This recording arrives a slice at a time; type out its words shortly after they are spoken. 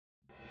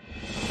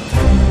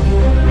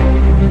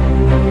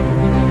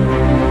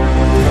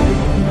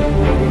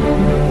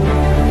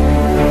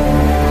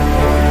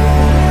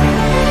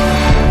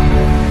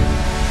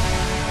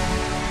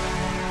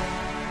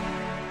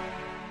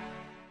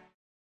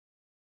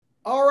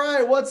All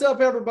right, what's up,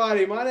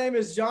 everybody? My name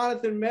is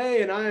Jonathan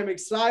May, and I am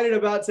excited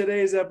about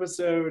today's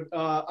episode.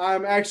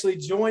 I'm actually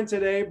joined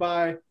today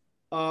by,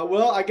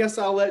 I guess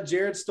I'll let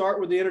Jared start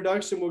with the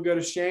introduction. We'll go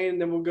to Shane,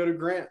 and then we'll go to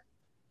Grant.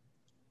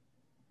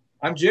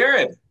 I'm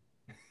Jared.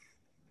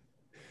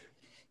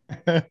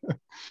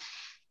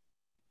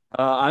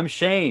 I'm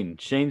Shane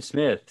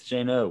Smith,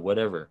 Shane O,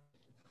 whatever.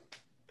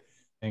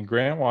 And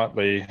Grant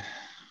Whatley.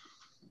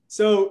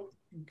 So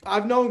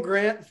I've known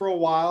Grant for a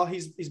while.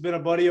 He's been a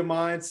buddy of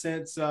mine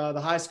since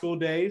the high school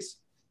days,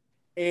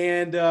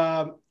 and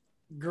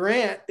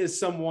Grant is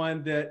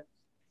someone that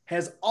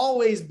has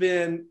always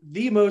been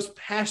the most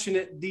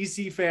passionate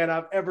DC fan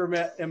I've ever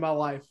met in my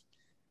life.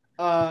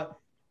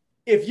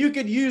 If you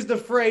could use the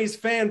phrase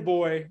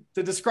fanboy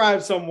to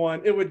describe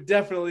someone, it would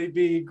definitely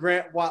be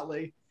Grant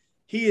Whatley.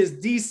 He is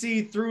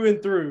DC through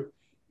and through.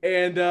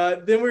 And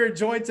then we were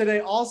joined today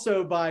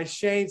also by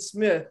Shane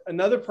Smith,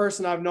 another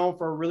person I've known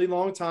for a really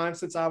long time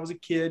since I was a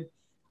kid.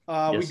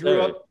 We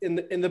grew up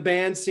in the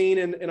band scene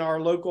in our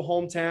local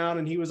hometown,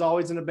 and he was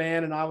always in a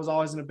band, and I was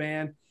always in a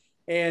band.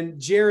 And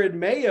Jarid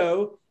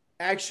Mayo,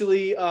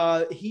 actually,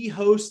 he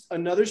hosts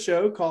another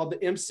show called the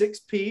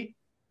M6P.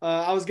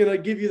 I was going to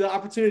give you the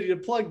opportunity to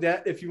plug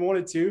that if you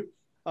wanted to.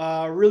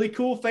 Really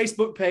cool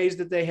Facebook page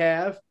that they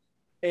have.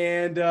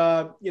 And,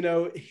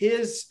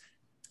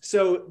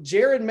 so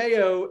Jarid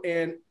Mayo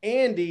and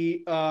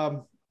Andy, I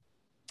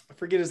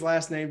forget his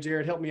last name,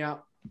 Jared, help me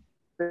out.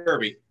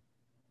 Kirby.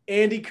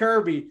 Andy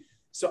Kirby.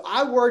 So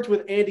I worked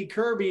with Andy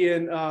Kirby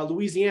in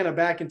Louisiana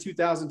back in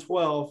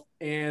 2012.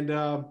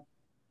 And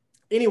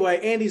anyway,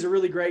 Andy's a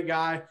really great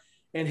guy.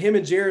 And him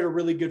and Jared are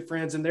really good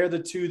friends. And they're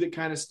the two that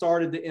kind of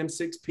started the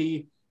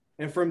M6P.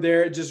 And from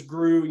there, it just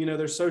grew.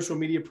 Their social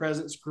media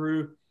presence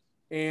grew.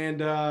 And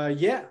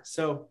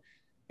so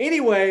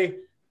anyway,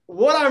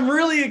 what I'm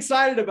really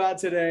excited about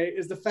today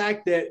is the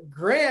fact that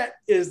Grant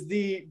is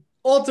the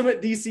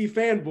ultimate DC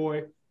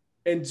fanboy,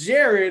 and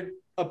Jared,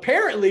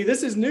 apparently,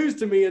 this is news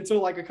to me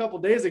until like a couple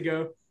days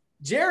ago,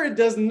 Jared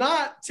does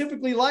not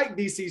typically like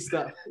DC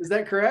stuff. Is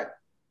that correct?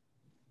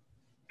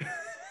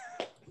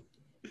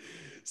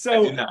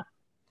 So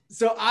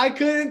I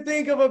couldn't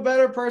think of a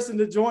better person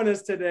to join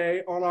us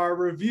today on our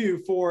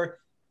review for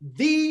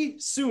The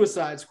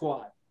Suicide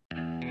Squad.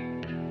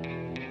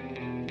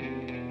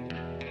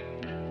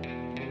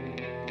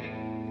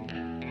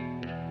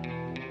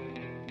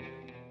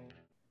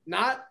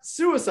 Not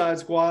Suicide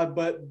Squad,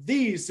 but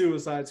The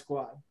Suicide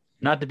Squad.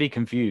 Not to be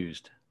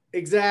confused.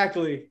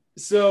 Exactly.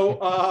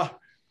 So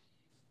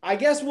I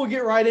guess we'll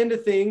get right into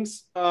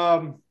things.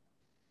 I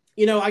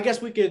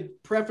guess we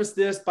could preface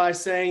this by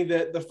saying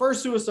that the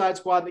first Suicide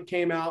Squad that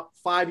came out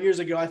 5 years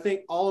ago, I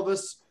think all of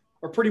us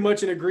are pretty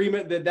much in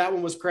agreement that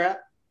one was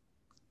crap.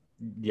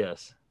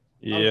 Yes.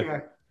 Yeah.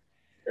 Okay.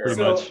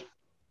 Pretty much.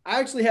 I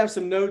actually have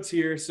some notes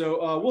here.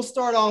 So we'll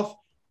start off.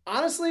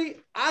 Honestly,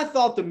 I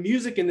thought the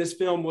music in this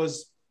film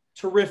was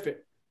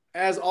terrific.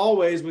 As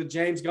always with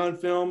James Gunn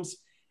films,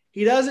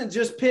 he doesn't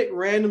just pick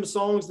random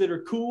songs that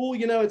are cool.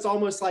 It's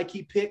almost like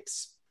he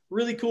picks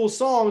really cool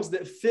songs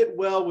that fit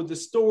well with the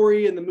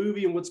story and the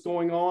movie and what's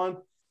going on.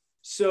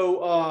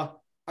 So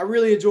I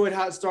really enjoyed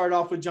how it started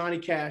off with Johnny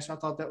Cash. I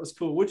thought that was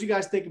cool. What did you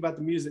guys think about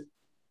the music?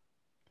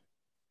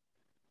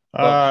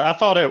 I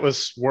thought it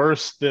was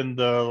worse than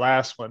the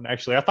last one,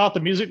 actually. I thought the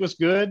music was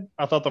good.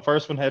 I thought the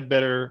first one had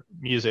better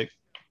music.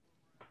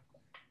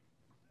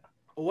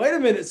 Wait a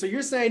minute. So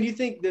you're saying you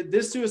think that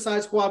this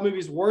Suicide Squad movie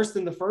is worse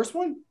than the first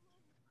one?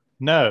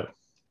 No,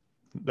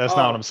 that's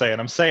not what I'm saying.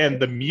 I'm saying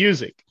the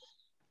music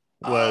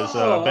was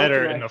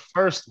better in the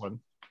first one.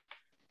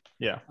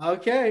 Yeah.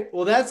 Okay.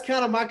 Well, that's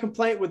kind of my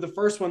complaint with the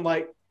first one.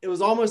 Like, it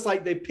was almost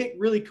like they picked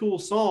really cool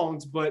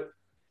songs, but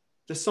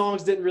the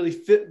songs didn't really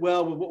fit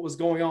well with what was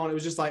going on. It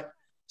was just like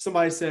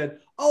somebody said,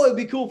 "Oh, it'd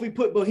be cool if we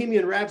put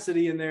Bohemian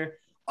Rhapsody in there."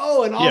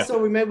 Oh, and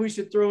also maybe we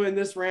should throw in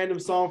this random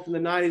song from the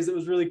 90s that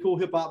was really cool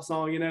hip hop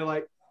song.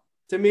 Like,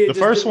 to me, the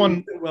first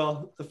one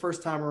well the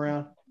first time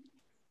around.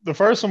 The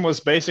first one was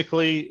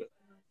basically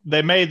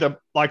they made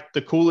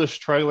the coolest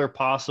trailer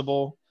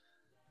possible,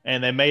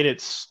 and they made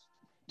it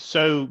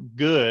so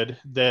good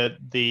that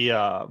the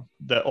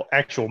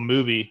actual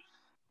movie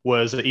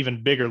was an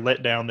even bigger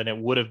letdown than it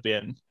would have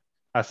been,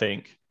 I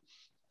think.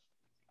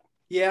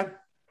 Yeah.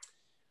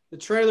 The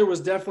trailer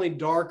was definitely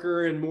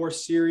darker and more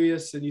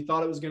serious, and you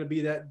thought it was going to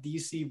be that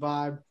DC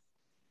vibe.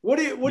 What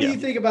do you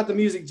think about the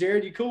music,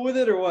 Jared? You cool with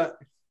it or what?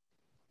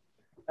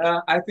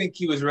 I think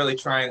he was really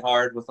trying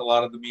hard with a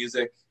lot of the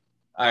music.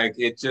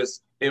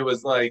 It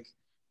was like,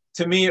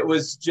 to me, it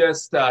was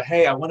just,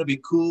 hey, I want to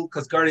be cool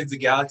because Guardians of the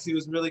Galaxy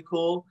was really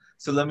cool.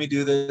 So let me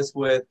do this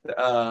with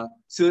the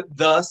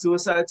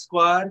Suicide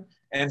Squad.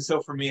 And so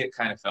for me, it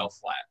kind of fell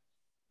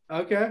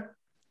flat. Okay.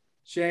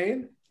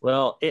 Shane?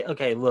 Well,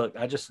 look,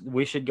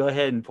 we should go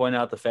ahead and point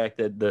out the fact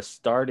that the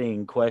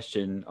starting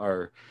question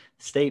or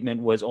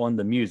statement was on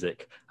the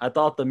music. I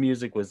thought the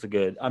music was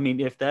good. I mean,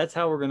 if that's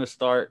how we're going to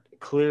start,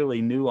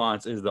 clearly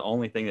nuance is the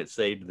only thing that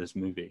saved this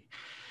movie.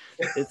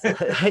 It's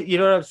you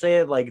know what I'm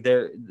saying? Like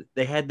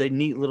they had the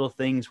neat little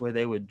things where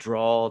they would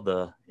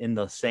draw in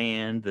the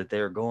sand that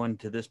they're going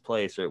to this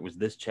place, or it was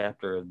this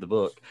chapter of the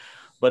book.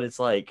 But it's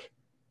like,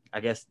 I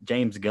guess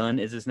James Gunn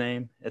is his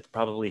name. It's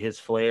probably his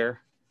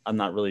flair. I'm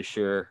not really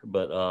sure,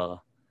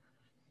 but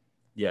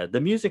yeah,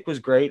 the music was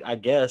great, I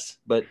guess,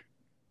 but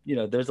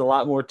there's a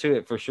lot more to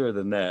it for sure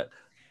than that.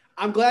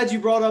 I'm glad you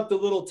brought up the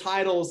little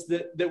titles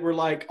that were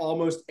like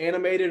almost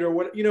animated, or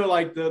what,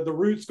 like the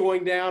roots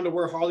going down to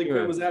where Harley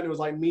Quinn was at. And it was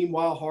like,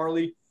 meanwhile,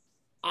 Harley.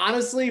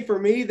 Honestly, for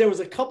me, there was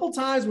a couple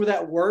times where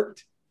that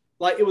worked.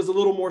 Like it was a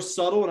little more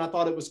subtle and I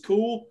thought it was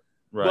cool.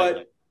 Right.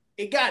 But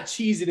it got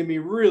cheesy to me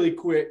really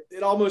quick.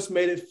 It almost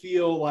made it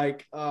feel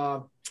like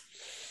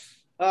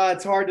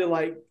it's hard to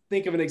like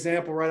think of an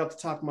example right off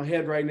the top of my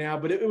head right now,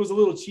 but it was a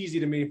little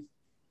cheesy to me.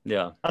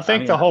 Yeah. I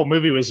think the whole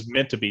movie was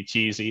meant to be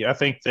cheesy. I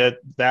think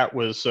that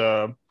was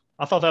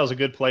I thought that was a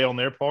good play on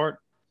their part.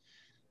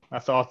 I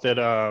thought that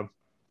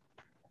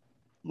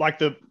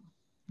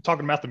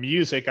talking about the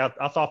music,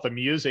 I thought the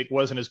music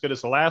wasn't as good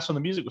as the last one.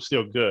 The music was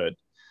still good.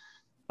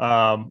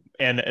 And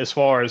as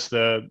far as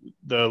the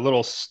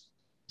little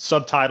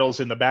subtitles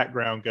in the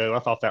background go, I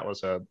thought that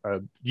was a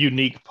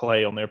unique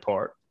play on their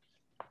part.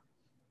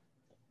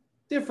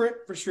 Different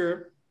for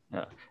sure.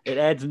 Yeah. It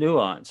adds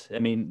nuance. I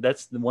mean,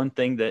 that's the one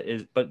thing that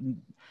is, but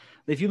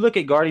if you look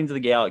at Guardians of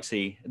the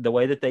Galaxy, the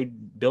way that they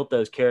built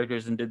those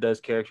characters and did those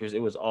characters,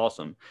 it was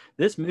awesome.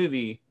 This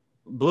movie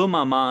blew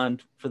my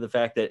mind for the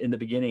fact that in the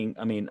beginning,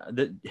 I mean,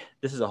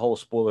 this is a whole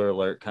spoiler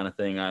alert kind of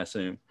thing, I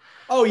assume.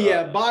 Oh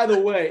yeah. By the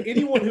way,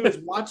 anyone who is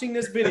watching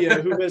this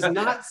video who has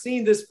not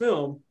seen this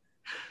film,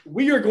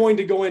 we are going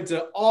to go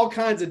into all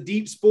kinds of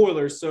deep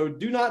spoilers. So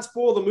do not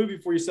spoil the movie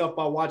for yourself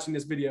by watching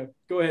this video.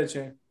 Go ahead,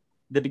 Shane.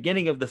 The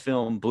beginning of the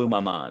film blew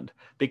my mind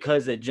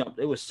because it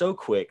was so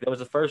quick. That was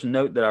the first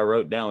note that I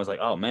wrote down. I was like,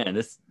 oh man,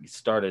 this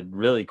started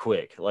really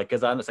quick. Like,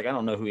 cause I was like, I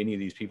don't know who any of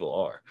these people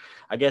are.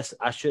 I guess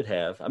I should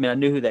have. I mean, I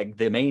knew who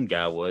the main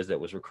guy was that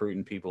was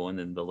recruiting people, and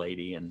then the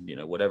lady and,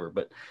 whatever,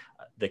 but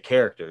the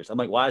characters, I'm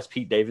like, why is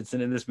Pete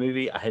Davidson in this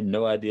movie? I had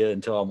no idea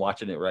until I'm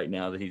watching it right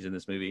now that he's in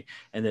this movie.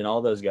 And then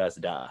all those guys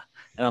die.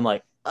 And I'm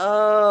like,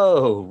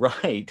 oh,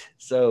 right.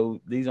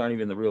 So these aren't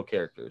even the real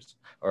characters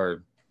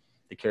or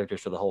the characters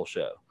for the whole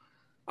show.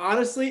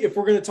 Honestly, if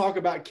we're going to talk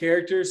about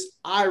characters,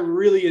 I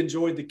really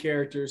enjoyed the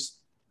characters.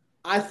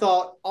 I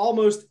thought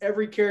almost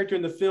every character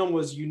in the film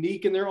was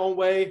unique in their own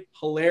way,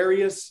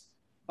 hilarious.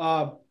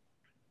 I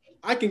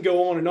can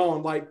go on and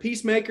on. Like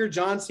Peacemaker,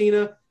 John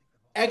Cena,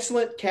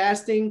 excellent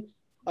casting.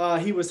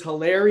 He was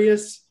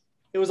hilarious.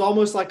 It was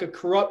almost like a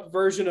corrupt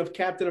version of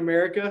Captain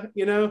America,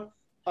 He did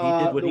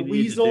what he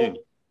needed to do.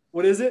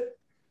 What is it?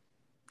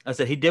 I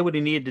said he did what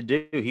he needed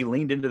to do. He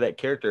leaned into that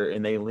character,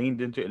 and they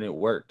leaned into it, and it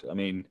worked. I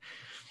mean,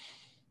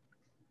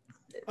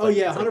 oh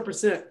yeah,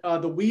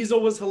 100%. The Weasel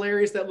was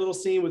hilarious. That little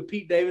scene with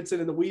Pete Davidson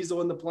and the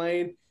Weasel in the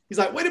plane. He's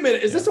like, "Wait a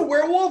minute, is this a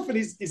werewolf?" And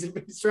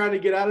he's trying to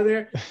get out of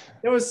there.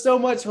 There was so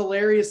much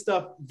hilarious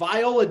stuff.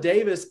 Viola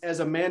Davis as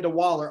Amanda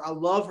Waller. I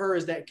love her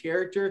as that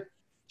character.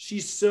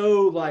 She's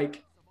so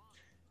like,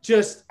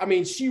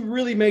 she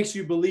really makes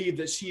you believe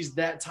that she's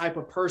that type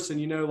of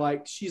person.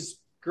 Like she's a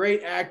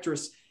great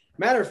actress.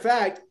 Matter of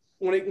fact,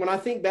 when I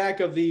think back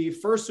of the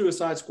first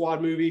Suicide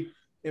Squad movie,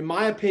 in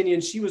my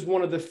opinion, she was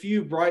one of the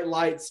few bright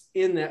lights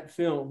in that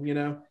film,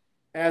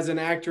 as an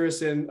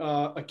actress and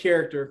a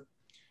character.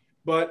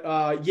 But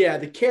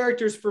the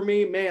characters for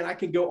me, man, I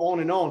can go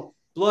on and on.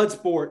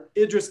 Bloodsport,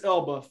 Idris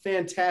Elba,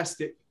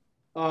 fantastic.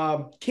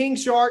 King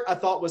Shark, I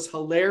thought was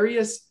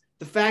hilarious.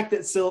 The fact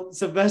that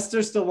Sylvester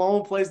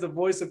Stallone plays the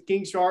voice of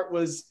King Shark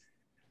was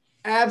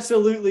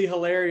absolutely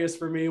hilarious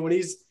for me. When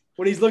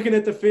he's looking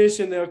at the fish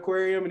in the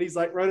aquarium and he's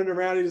like running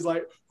around, and he's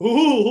like,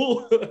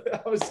 ooh,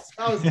 I was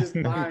just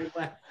dying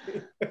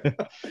laughing.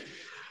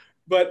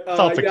 But I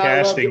thought the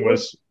casting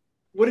was.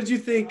 What did you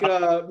think,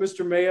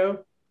 Mr.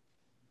 Mayo?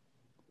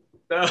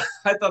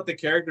 I thought the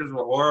characters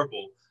were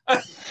horrible.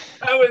 I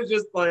was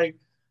just like,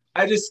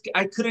 I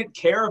couldn't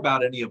care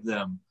about any of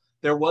them.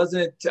 There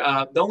wasn't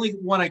the only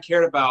one I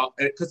cared about,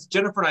 because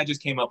Jennifer and I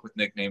just came up with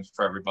nicknames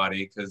for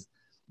everybody, because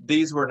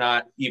these were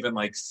not even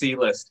like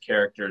C-list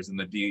characters in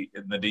the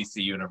DC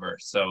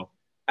universe. So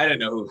I didn't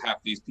know who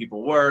half these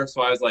people were.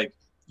 So I was like,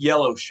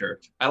 Yellow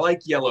Shirt. I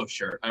like Yellow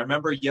Shirt. I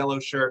remember Yellow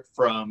Shirt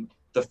from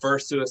the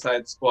first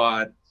Suicide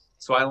Squad.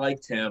 So I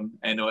liked him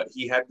and what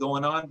he had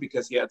going on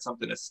because he had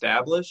something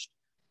established.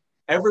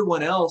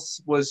 Everyone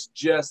else was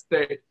just,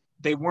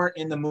 they weren't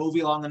in the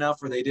movie long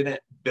enough, or they didn't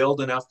build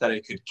enough that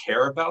I could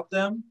care about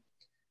them.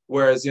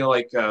 Whereas,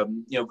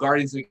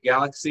 Guardians of the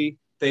Galaxy,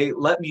 they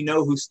let me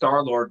know who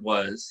Star-Lord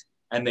was,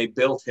 and they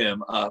built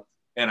him up,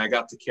 and I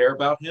got to care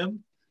about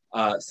him.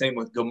 Same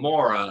with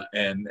Gamora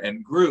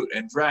and Groot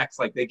and Drax.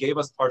 Like, they gave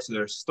us parts of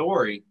their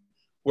story,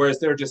 whereas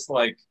they're just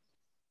like,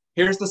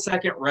 here's the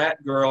second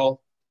rat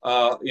girl.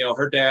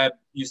 Her dad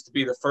used to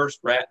be the first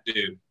rat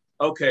dude.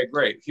 Okay,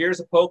 great. Here's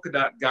a polka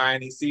dot guy,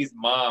 and he sees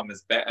mom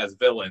as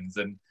villains,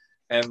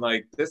 and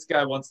like this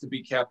guy wants to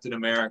be Captain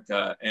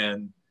America,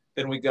 and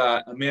then we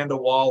got Amanda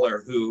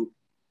Waller, who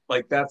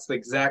Like that's the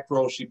exact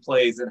role she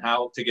plays in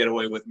How to Get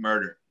Away with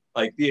Murder.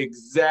 Like the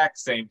exact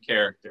same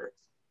character.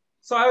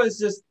 So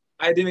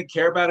I didn't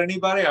care about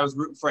anybody. I was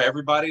rooting for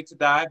everybody to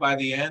die by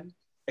the end,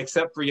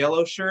 except for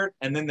Yellow Shirt.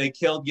 And then they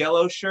killed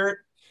Yellow Shirt.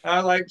 And I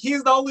was like,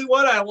 he's the only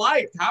one I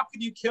liked. How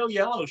could you kill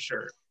Yellow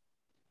Shirt?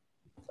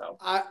 So.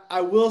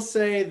 I will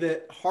say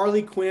that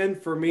Harley Quinn,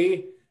 for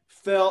me,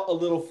 felt a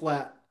little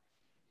flat.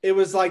 It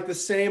was like the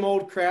same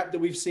old crap that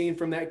we've seen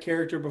from that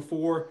character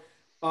before.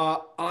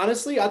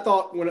 Honestly, I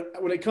thought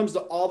when it comes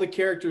to all the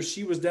characters,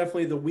 she was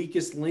definitely the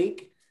weakest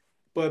link.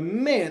 But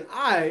man,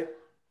 I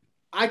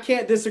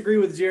can't disagree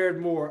with Jared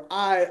more.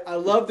 I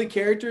love the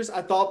characters.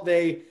 I thought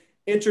they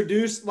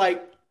introduced,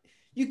 like,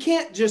 you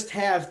can't just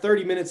have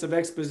 30 minutes of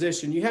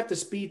exposition. You have to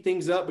speed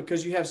things up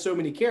because you have so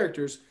many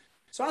characters.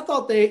 So I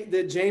thought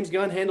that James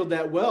Gunn handled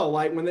that well.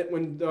 Like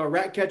when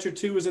Ratcatcher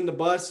 2 was in the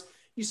bus,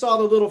 you saw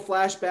the little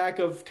flashback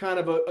of kind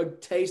of a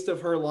taste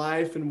of her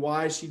life and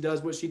why she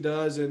does what she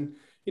does, and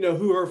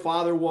who her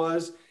father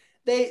was.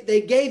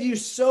 They gave you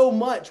so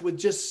much with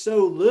just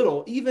so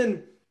little.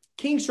 Even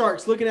King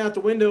Shark's looking out the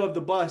window of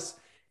the bus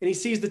and he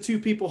sees the two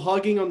people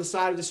hugging on the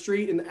side of the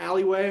street in the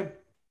alleyway,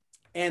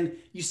 and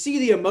you see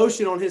the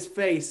emotion on his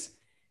face.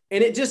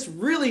 And it just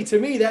really, to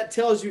me, that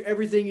tells you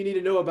everything you need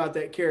to know about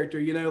that character.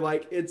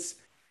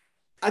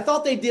 I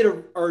thought they did,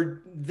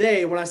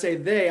 when I say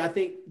they, I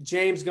think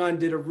James Gunn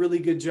did a really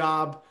good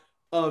job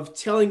of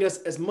telling us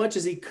as much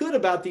as he could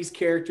about these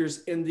characters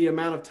in the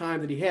amount of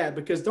time that he had.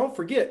 Because don't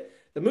forget,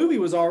 the movie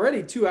was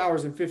already 2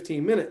 hours and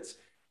 15 minutes.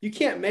 You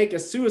can't make a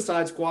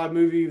Suicide Squad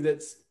movie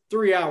that's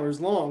 3 hours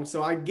long.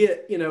 So I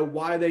get,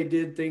 why they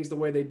did things the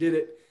way they did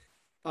it.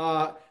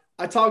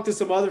 I talked to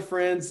some other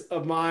friends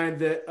of mine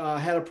that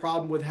had a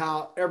problem with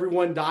how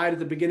everyone died at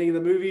the beginning of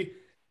the movie.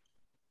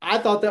 I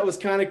thought that was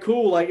kind of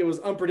cool. Like, it was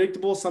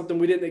unpredictable, something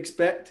we didn't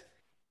expect.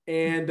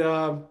 And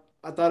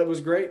I thought it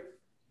was great.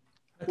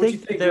 What do you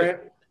think, Grant?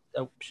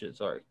 Oh, shit,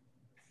 sorry.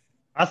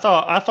 I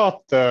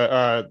thought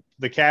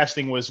the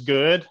casting was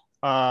good.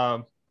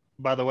 By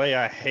the way,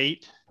 I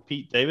hate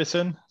Pete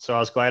Davidson, so I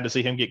was glad to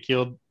see him get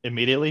killed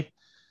immediately.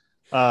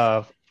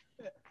 Also,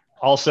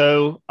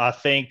 I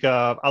think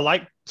I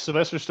like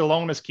Sylvester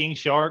Stallone as King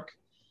Shark.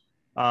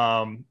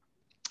 I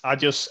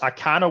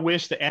kind of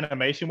wish the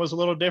animation was a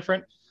little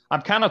different.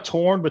 I'm kind of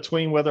torn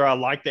between whether I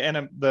like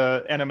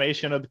the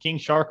animation of the King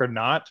Shark or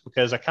not,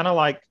 because I kind of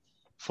like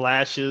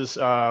Flash's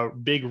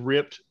big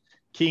ripped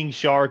King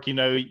Shark.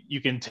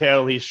 You can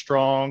tell he's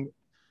strong,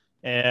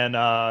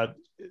 and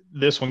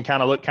this one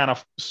kind of looked kind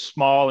of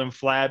small and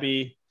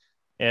flabby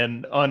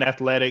and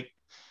unathletic,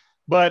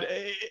 but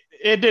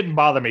it didn't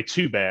bother me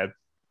too bad.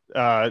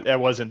 That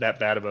wasn't that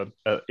bad of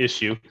a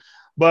issue.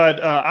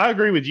 But I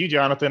agree with you,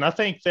 Jonathan. I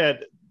think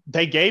that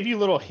they gave you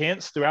little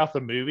hints throughout the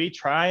movie,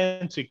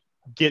 trying to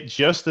get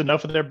just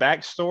enough of their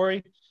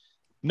backstory.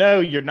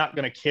 No, you're not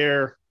going to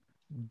care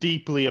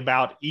deeply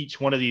about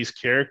each one of these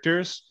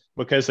characters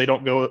because they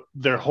don't go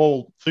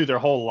through their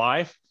whole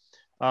life.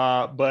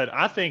 But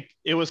I think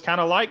it was kind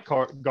of like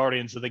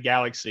Guardians of the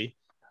Galaxy.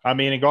 I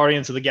mean, in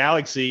Guardians of the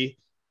Galaxy,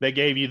 they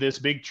gave you this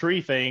big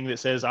tree thing that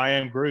says, "I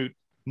am Groot."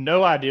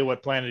 No idea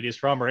what planet he's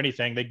from or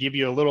anything. They give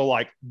you a little,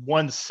 like,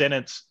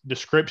 1-sentence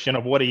description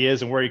of what he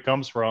is and where he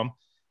comes from.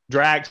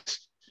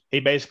 Drax,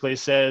 he basically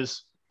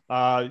says,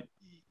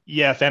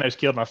 yeah, Thanos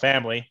killed my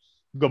family.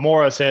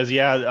 Gamora says,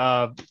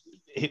 yeah,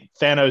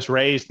 Thanos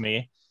raised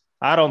me.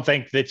 I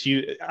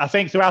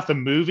think throughout the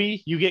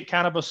movie, you get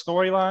kind of a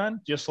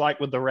storyline, just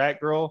like with the Rat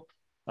Girl.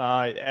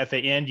 At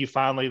the end, you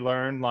finally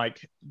learn,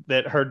 like,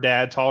 that her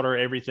dad taught her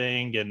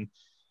everything, and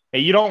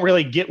you don't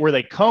really get where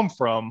they come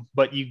from,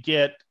 but you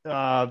get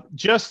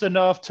just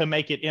enough to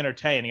make it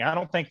entertaining. I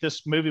don't think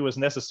this movie was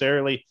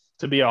necessarily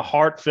to be a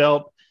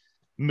heartfelt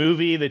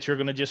movie that you're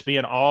going to just be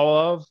in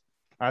awe of.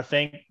 I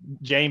think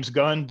James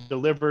Gunn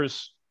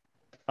delivers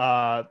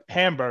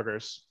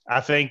hamburgers.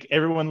 I think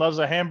everyone loves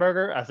a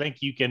hamburger. I think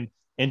you can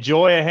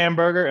enjoy a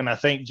hamburger, and I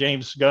think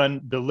James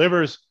Gunn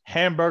delivers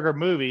hamburger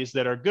movies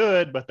that are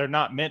good, but they're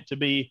not meant to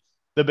be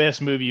the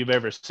best movie you've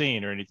ever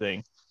seen or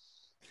anything.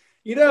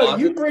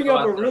 You bring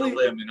up a really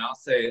limb, and I'll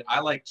say I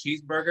like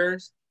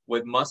cheeseburgers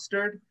with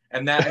mustard,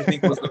 and that I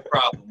think was the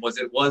problem.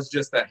 It was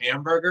just a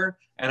hamburger,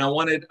 and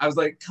I was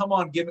like, come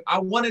on, I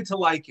wanted to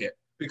like it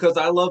because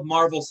I love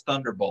Marvel's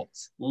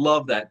Thunderbolts,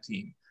 love that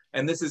team,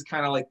 and this is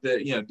kind of like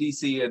the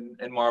DC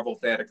and Marvel.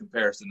 If they had a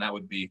comparison, that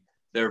would be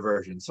their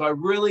version. So I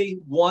really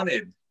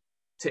wanted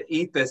to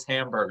eat this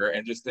hamburger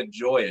and just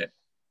enjoy it.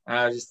 And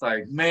I was just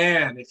like,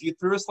 man, if you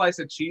threw a slice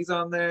of cheese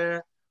on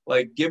there.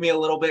 Like, give me a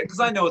little bit, because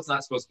I know it's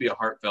not supposed to be a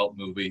heartfelt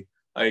movie.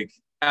 Like,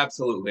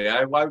 absolutely.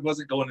 I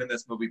wasn't going in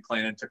this movie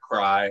planning to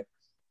cry.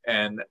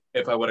 And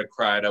if I would have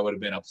cried, I would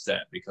have been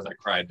upset because I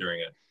cried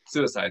during a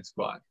Suicide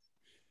Squad.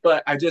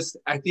 But I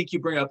think you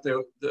bring up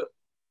the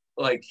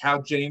like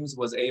how James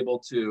was able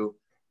to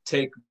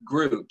take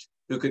Groot,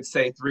 who could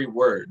say 3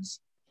 words,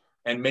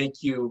 and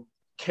make you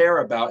care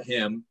about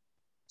him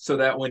so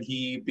that when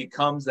he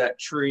becomes that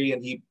tree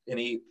and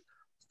he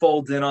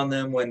folds in on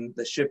them when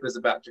the ship is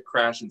about to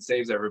crash and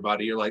saves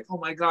everybody, you're like, oh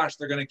my gosh,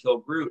 they're going to kill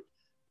Groot.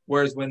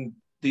 Whereas when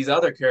these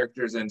other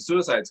characters in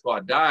Suicide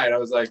Squad died, I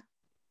was like,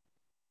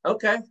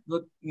 okay,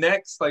 look,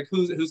 next, like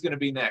who's going to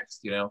be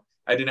next? You know,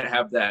 I didn't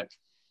have that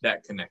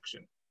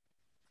connection.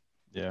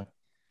 Yeah.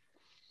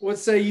 What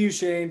say you,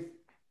 Shane?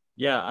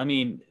 Yeah, I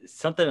mean,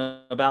 something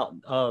about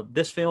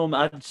this film,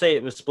 I'd say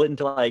it was split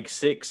into like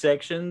 6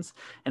 sections,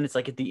 and it's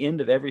like at the end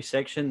of every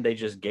section, they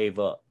just gave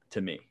up to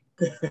me.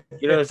 You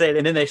know what I'm saying?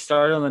 And then they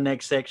started on the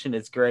next section,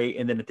 it's great,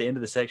 and then at the end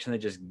of the section, they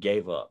just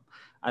gave up.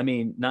 I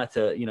mean, not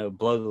to,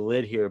 blow the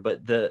lid here,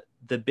 but the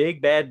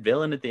big bad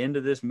villain at the end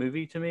of this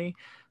movie, to me,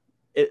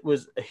 it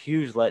was a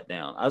huge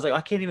letdown. I was like,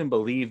 I can't even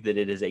believe that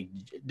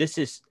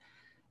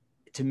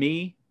to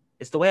me,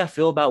 it's the way I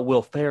feel about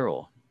Will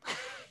Ferrell.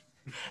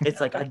 It's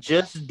like, I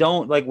just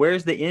don't like,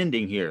 where's the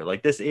ending here?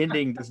 Like, this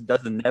ending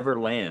just never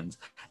lands.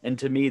 And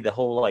to me, the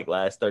whole like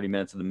last 30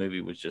 minutes of the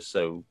movie was just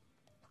so,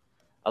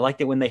 I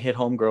liked it when they hit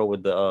homegirl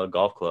with the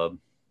golf club.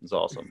 It was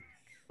awesome.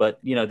 But,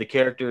 the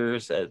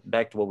characters,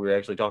 back to what we were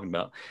actually talking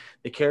about,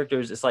 the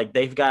characters, it's like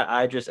they've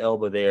got Idris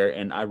Elba there,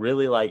 and I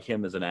really like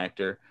him as an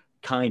actor,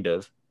 kind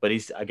of, but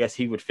I guess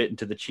he would fit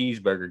into the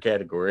cheeseburger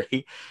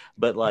category.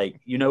 But like,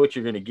 what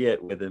you're going to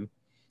get with him.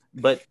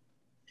 But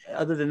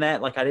other than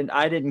that, like I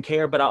didn't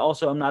care, but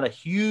I'm not a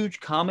huge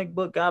comic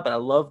book guy, but I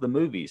love the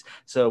movies.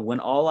 So when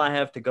all I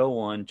have to go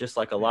on, just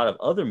like a lot of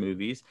other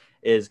movies,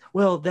 is,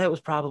 well, that was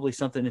probably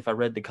something if I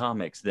read the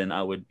comics, then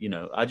I would,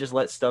 I just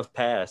let stuff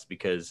pass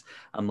because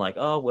I'm like,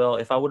 oh, well,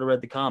 if I would have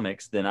read the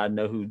comics, then I'd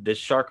know who this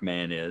Shark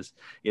Man is.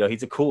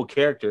 He's a cool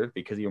character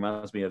because he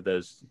reminds me of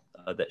those,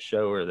 that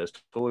show or those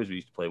toys we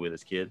used to play with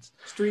as kids.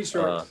 Street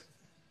Sharks.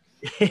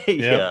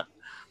 Yeah.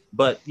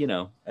 But,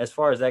 as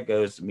far as that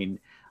goes, I mean,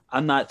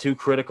 I'm not too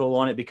critical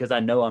on it because I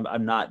know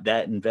I'm not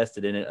that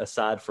invested in it,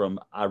 aside from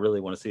I really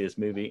want to see this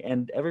movie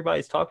and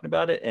everybody's talking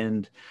about it.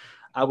 And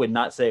I would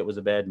not say it was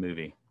a bad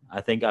movie.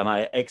 I think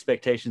my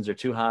expectations are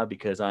too high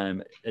because I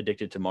am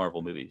addicted to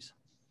Marvel movies.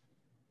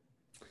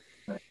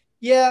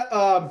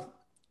 Yeah.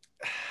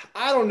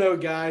 I don't know,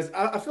 guys.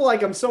 I feel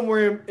like I'm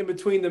somewhere in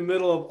between the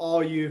middle of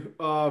all you.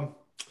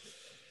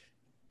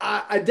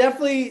 I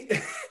definitely,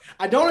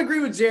 I don't agree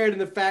with Jared in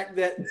the fact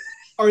that,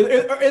 or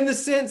in the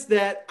sense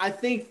that I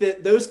think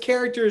that those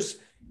characters,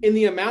 in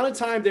the amount of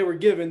time they were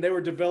given, they were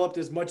developed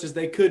as much as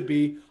they could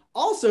be.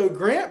 Also,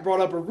 Grant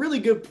brought up a really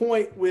good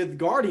point with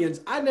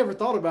Guardians. I never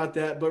thought about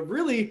that, but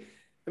really,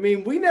 I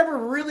mean, we never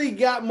really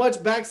got much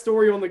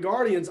backstory on the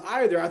Guardians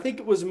either. I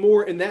think it was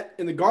more in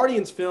the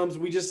Guardians films,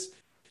 we just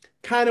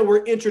kind of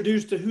were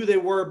introduced to who they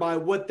were by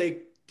what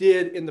they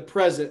did in the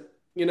present,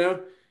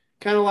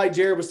 kind of like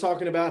Jared was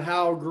talking about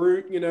how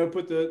Groot,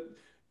 put the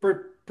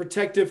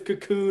protective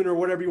cocoon or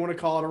whatever you want to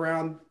call it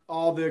around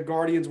all the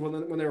Guardians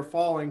when they were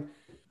falling.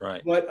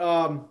 Right. But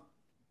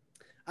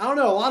I don't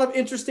know, a lot of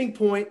interesting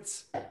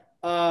points.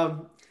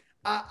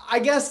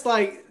 I guess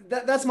like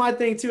that's my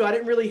thing too. I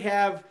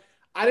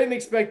didn't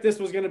expect this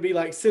was going to be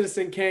like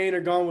Citizen Kane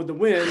or Gone with the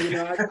Wind.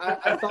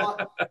 I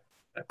thought,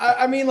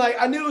 I mean, like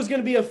I knew it was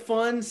going to be a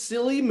fun,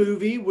 silly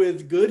movie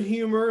with good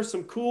humor,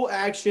 some cool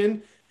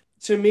action.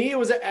 To me, it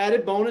was an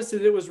added bonus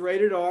that it was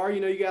rated R.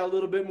 You got a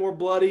little bit more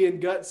bloody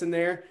and guts in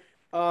there.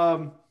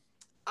 I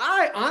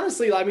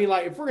honestly, I mean,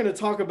 like if we're going to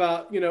talk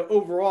about,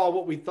 overall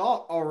what we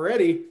thought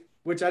already,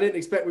 which I didn't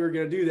expect we were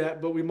going to do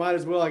that, but we might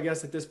as well, I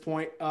guess, at this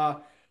point. I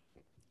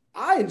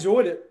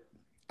enjoyed it.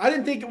 I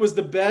didn't think it was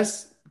the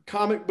best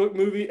comic book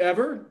movie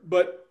ever,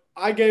 but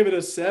I gave it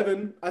a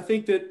 7. I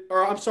think that,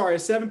 or I'm sorry, a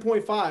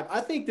 7.5.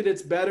 I think that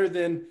it's better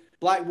than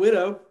Black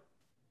Widow.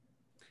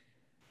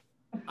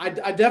 I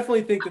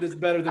definitely think that it's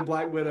better than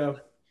Black Widow.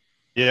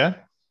 Yeah.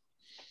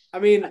 I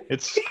mean,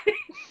 it's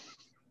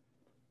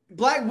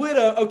Black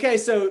Widow. Okay,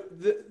 so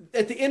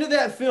at the end of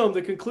that film,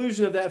 the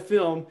conclusion of that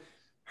film,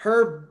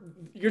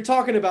 you're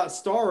talking about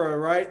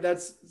Starro, right?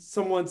 That's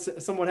someone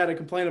had a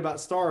complaint about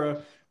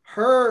Starro.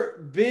 Her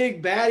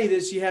big baddie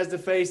that she has to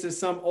face is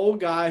some old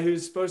guy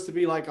who's supposed to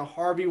be like a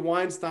Harvey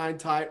Weinstein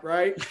type,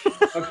 right?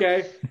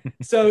 Okay,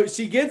 so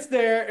she gets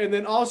there, and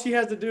then all she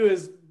has to do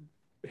is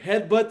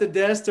headbutt the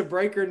desk to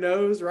break her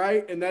nose,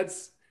 right? And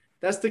that's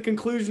the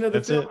conclusion of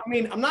the film. I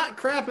mean, I'm not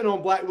crapping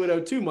on Black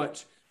Widow too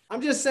much.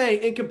 I'm just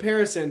saying, in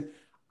comparison,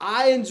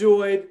 I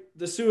enjoyed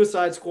the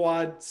Suicide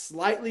Squad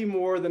slightly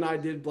more than I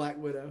did Black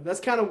Widow. That's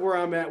kind of where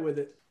I'm at with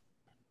it.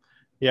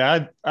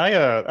 Yeah,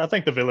 I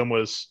think the villain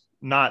was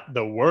not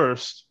the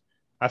worst.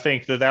 I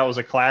think that was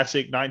a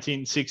classic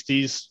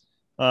 1960s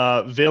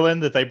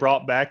villain that they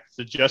brought back.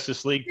 The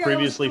Justice League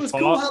previously it was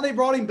fought. Cool how they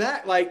brought him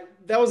back. Like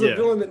that was a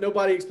villain that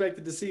nobody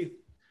expected to see.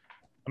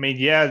 I mean,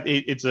 yeah,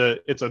 it's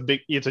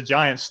a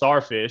giant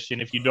starfish,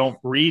 and if you don't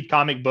read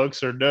comic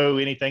books or know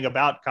anything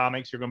about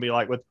comics, you're going to be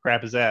like, "What the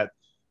crap is that?"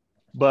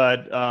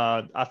 But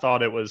I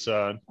thought it was.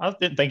 I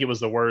didn't think it was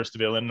the worst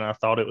villain, and I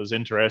thought it was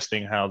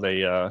interesting how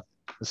they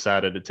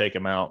decided to take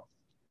him out.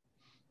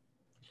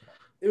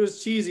 It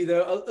was cheesy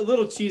though, a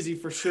little cheesy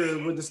for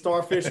sure, with the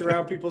starfish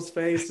around people's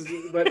faces.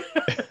 But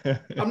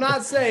I'm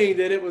not saying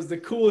that it was the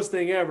coolest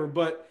thing ever.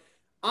 But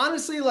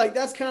honestly, like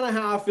that's kind of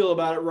how I feel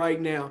about it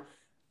right now.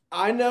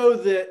 I know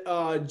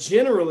that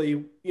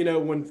generally,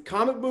 when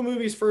comic book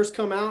movies first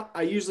come out,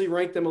 I usually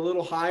rank them a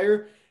little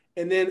higher.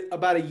 And then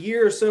about a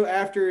year or so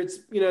after it's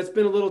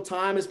been a little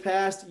time has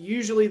passed,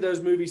 usually those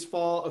movies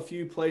fall a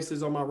few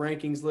places on my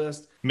rankings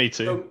list. Me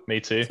too. So, Me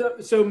too.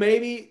 so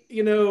maybe,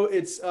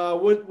 it's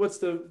what's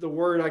the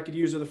word I could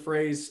use or the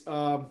phrase,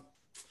 the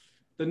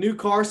new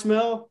car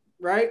smell,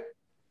 right?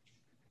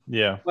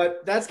 Yeah.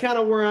 But that's kind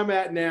of where I'm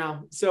at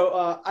now.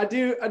 So I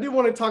do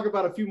want to talk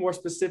about a few more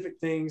specific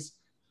things.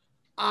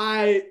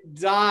 I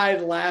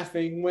died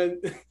laughing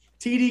when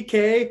TDK,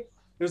 it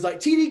was like,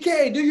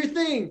 TDK, do your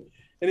thing.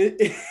 And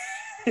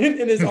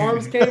and his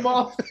arms came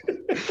off.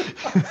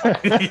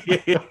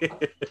 He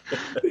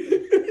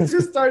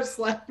just starts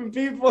slapping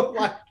people.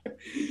 Like,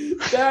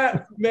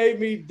 that made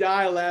me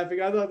die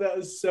laughing. I thought that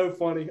was so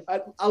funny.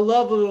 I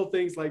love little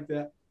things like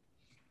that.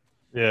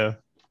 Yeah.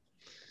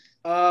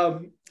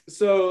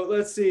 So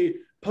let's see.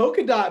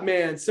 Polka Dot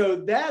Man. So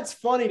that's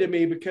funny to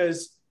me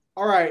because,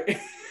 all right.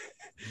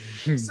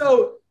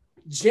 So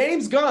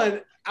James Gunn,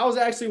 I was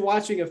actually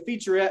watching a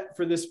featurette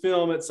for this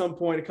film at some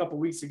point a couple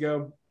weeks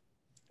ago.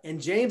 And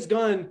James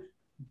Gunn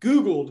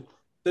Googled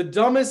the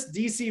dumbest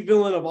DC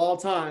villain of all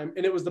time,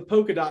 and it was the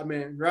Polka Dot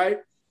Man,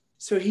 right?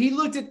 So he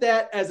looked at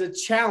that as a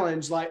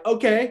challenge, like,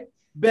 okay,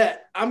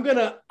 bet I'm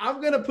gonna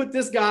put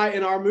this guy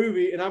in our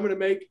movie, and I'm gonna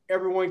make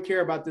everyone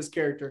care about this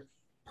character.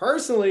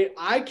 Personally,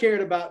 I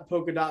cared about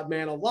Polka Dot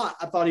Man a lot.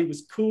 I thought he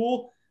was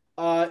cool.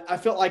 I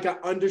felt like I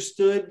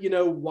understood,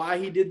 why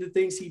he did the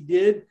things he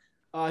did.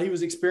 He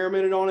was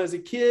experimented on as a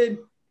kid.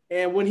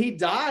 And when he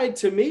died,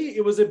 to me,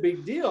 it was a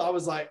big deal. I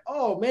was like,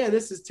 oh, man,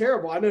 this is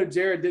terrible. I know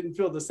Jared didn't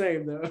feel the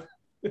same, though.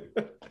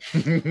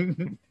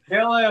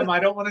 Kill him. I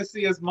don't want to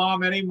see his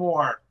mom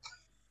anymore.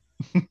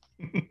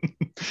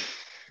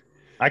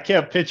 I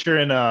kept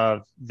picturing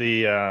the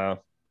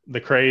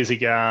crazy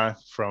guy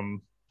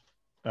from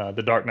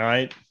The Dark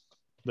Knight,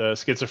 the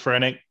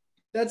schizophrenic.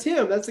 That's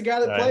him. That's the guy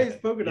that plays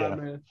Polka Dot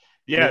Man.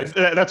 Yeah,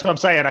 that's what I'm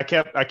saying. I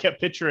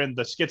kept picturing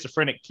the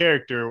schizophrenic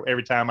character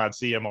every time I'd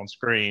see him on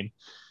screen.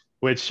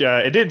 Which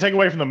it didn't take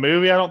away from the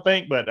movie, I don't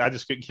think, but I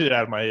just couldn't get it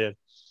out of my head.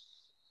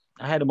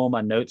 I had him on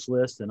my notes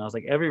list, and I was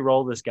like, every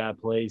role this guy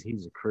plays,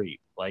 he's a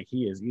creep. Like,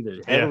 he is either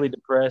heavily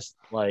depressed,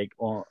 like,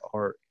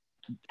 or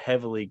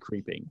heavily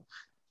creeping.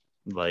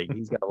 Like,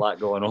 he's got a lot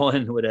going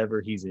on,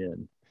 whatever he's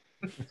in.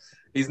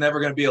 He's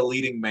never going to be a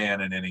leading man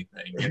in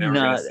anything. You're never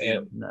going to see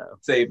him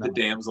save the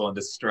damsel in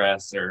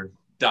distress or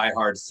Die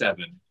Hard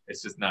 7.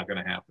 It's just not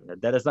going to happen.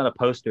 That is not a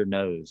poster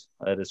nose.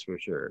 That is for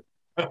sure.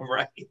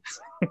 Right.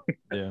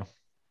 Yeah.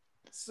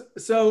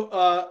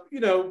 So,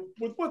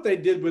 with what they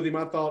did with him,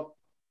 I thought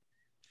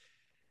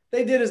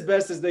they did as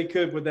best as they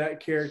could with that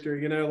character,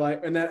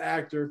 and that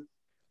actor.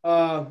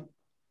 So,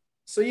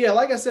 yeah,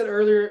 like I said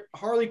earlier,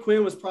 Harley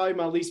Quinn was probably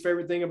my least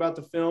favorite thing about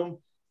the film.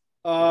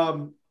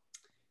 I've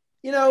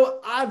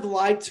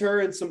liked her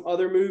in some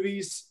other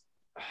movies.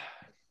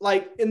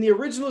 Like in the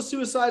original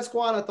Suicide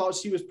Squad, I thought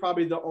she was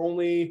probably the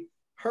only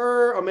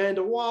her,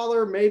 Amanda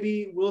Waller,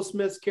 maybe Will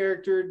Smith's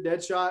character,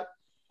 Deadshot,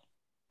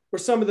 were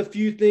some of the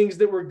few things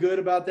that were good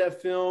about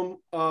that film.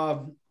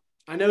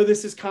 I know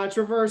this is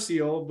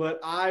controversial, but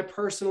I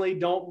personally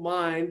don't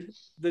mind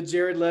the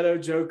Jared Leto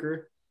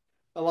Joker.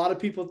 A lot of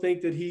people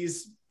think that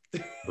he's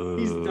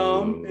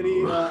dumb, and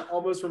he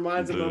almost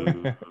reminds them of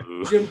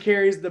Jim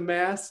Carrey's The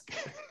Mask.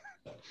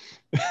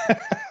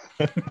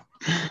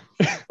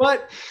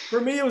 But for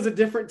me, it was a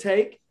different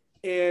take,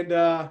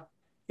 and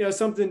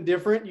something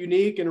different,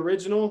 unique, and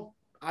original.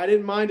 I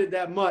didn't mind it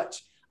that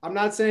much. I'm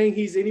not saying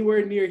he's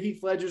anywhere near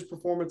Heath Ledger's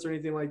performance or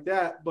anything like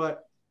that,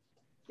 but,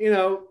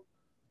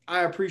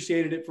 I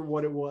appreciated it for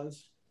what it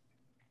was.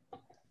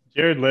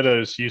 Jared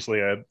Leto is usually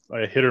a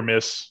hit or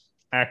miss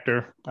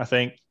actor, I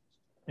think.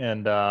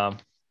 And I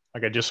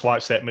just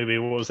watched that movie.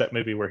 What was that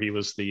movie where he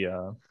was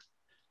the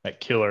that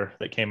killer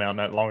that came out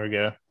not long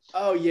ago?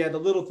 Oh, yeah, The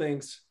Little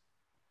Things.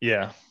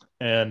 Yeah.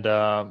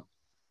 And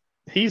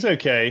he's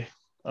okay.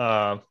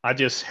 I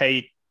just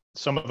hate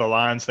some of the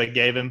lines they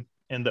gave him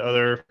in the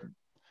other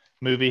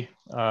movie,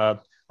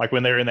 like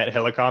when they were in that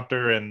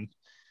helicopter and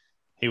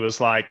he was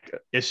like,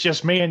 "It's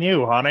just me and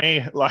you,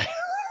 honey." Like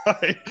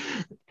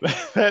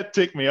that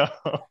ticked me off.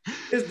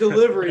 His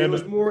delivery it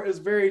was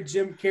very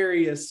Jim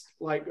Carrey-esque,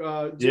 like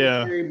Jim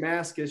Carrey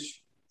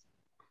mask-ish.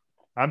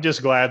 I'm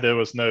just glad there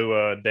was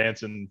no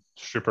dancing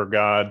stripper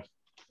god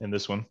in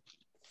this one.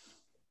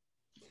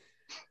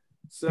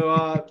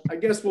 So I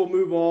guess we'll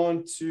move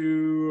on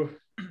to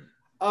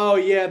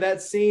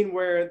that scene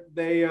where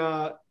they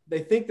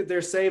think that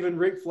they're saving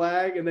Rick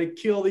Flag and they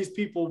kill these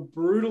people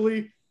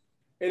brutally,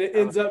 and it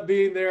ends up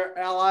being their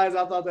allies.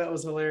 I thought that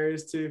was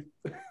hilarious too.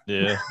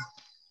 Yeah.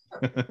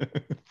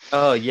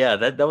 Oh yeah,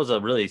 that was a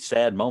really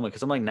sad moment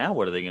because I'm like, now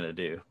what are they gonna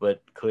do?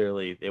 But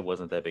clearly it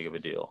wasn't that big of a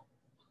deal.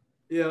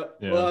 Yeah.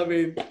 Well, I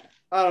mean,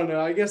 I don't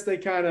know. I guess they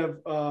kind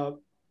of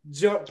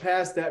jumped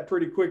past that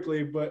pretty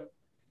quickly, but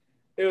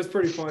it was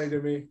pretty funny to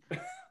me.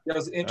 That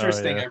was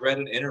interesting. Oh, yeah. I read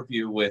an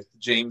interview with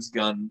James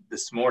Gunn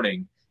this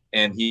morning,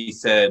 and he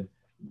said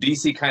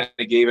DC kind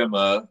of gave him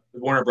a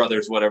Warner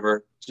Brothers,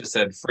 whatever, just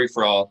said free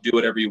for all, do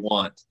whatever you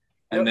want.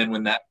 And then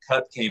when that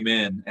cut came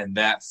in and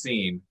that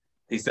scene,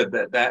 he said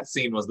that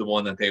scene was the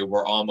one that they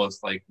were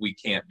almost like, we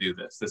can't do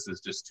this. This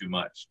is just too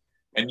much.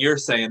 And you're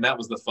saying that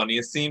was the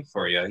funniest scene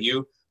for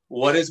you.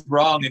 What is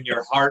wrong in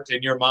your heart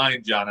and your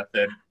mind,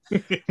 Jonathan?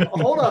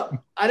 Hold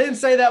up. I didn't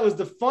say that was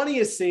the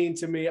funniest scene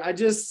to me. I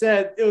just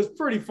said it was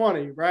pretty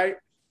funny, right?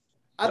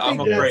 I'm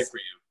going to pray for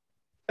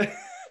you.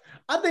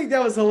 I think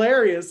that was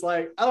hilarious.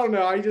 Like, I don't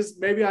know.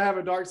 Maybe I have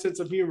a dark sense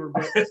of humor,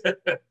 but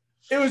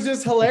it was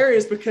just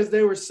hilarious because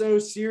they were so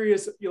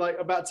serious, like,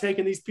 about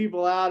taking these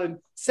people out and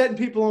setting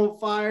people on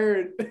fire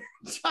and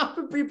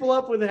chopping people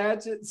up with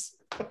hatchets.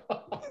 And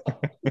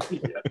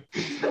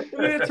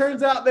then it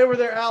turns out they were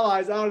their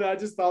allies. I don't know. I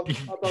thought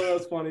that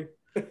was funny.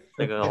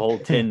 Like a whole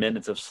 10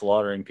 minutes of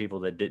slaughtering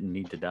people that didn't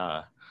need to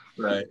die.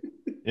 Right.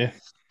 Yeah.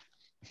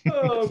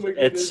 Oh, my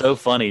goodness. It's so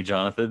funny,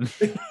 Jonathan.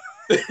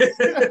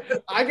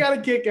 I got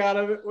a kick out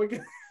of it. What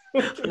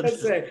can I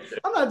say?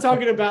 I'm not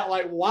talking about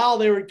like while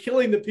they were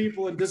killing the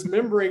people and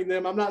dismembering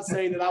them. I'm not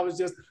saying that I was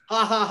just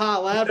ha ha ha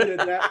laughing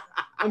at that.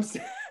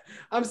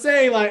 I'm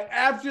saying like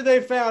after they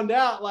found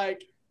out,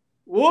 like,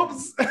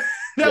 whoops,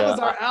 that was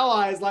our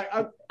allies. Like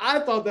I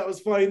thought that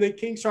was funny. And then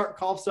King Shark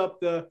coughs up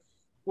the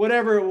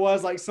whatever it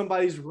was, like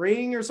somebody's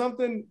ring or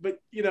something. But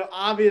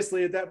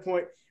obviously at that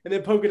point, and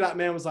then Polka Dot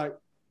Man was like,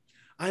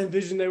 I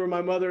envisioned they were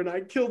my mother and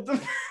I killed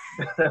them.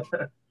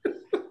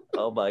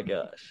 Oh my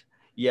gosh.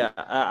 Yeah,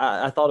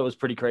 I thought it was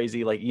pretty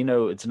crazy. Like,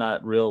 it's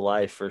not real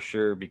life for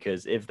sure,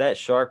 because if that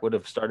shark would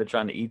have started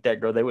trying to eat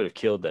that girl, they would have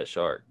killed that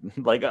shark.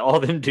 Like, all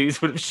them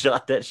dudes would have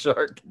shot that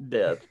shark to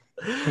death.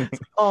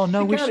 Oh,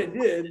 no, we kind of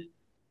did.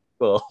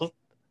 Well,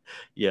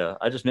 yeah,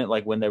 I just meant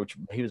like when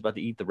he was about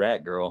to eat the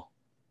rat girl.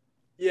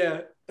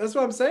 Yeah, that's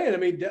what I'm saying. I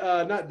mean,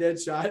 not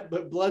Deadshot,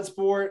 but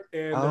Bloodsport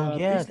and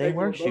yeah, they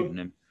were shooting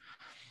him.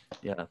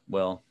 Yeah,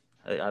 well,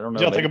 I don't know.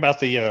 What y'all think about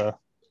the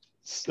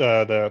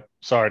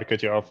sorry to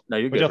cut you off. No,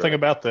 you're good. What y'all think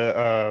about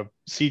the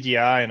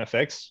CGI and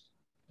effects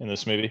in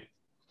this movie?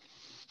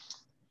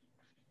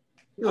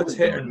 It was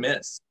hit and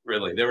miss,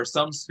 really. There were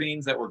some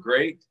scenes that were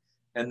great,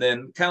 and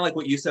then kind of like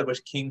what you said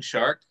with King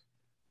Shark.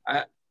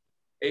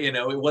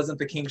 It wasn't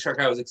the King Shark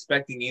I was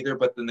expecting either,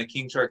 but then the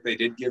King Shark they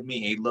did give me,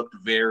 he looked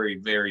very,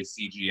 very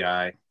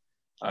CGI.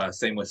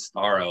 Same with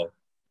Starro.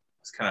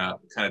 I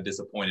was kind of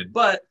disappointed.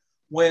 But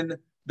when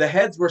the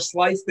heads were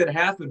sliced in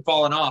half and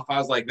fallen off, I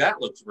was like, that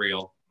looks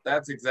real.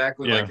 That's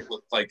exactly like it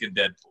looked like in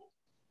Deadpool.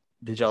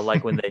 Did y'all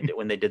like when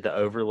they did the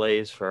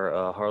overlays for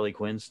Harley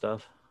Quinn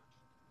stuff?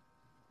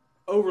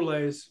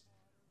 Overlays.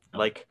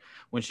 Like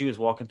when she was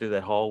walking through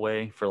that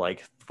hallway for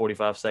like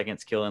 45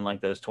 seconds, killing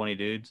like those 20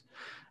 dudes,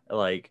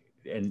 like,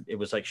 and it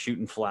was like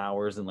shooting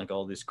flowers and like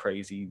all these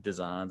crazy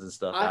designs and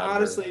stuff. I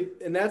honestly,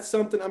 and that's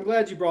something, I'm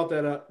glad you brought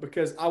that up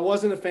because I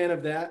wasn't a fan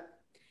of that.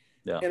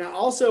 Yeah. And I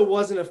also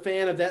wasn't a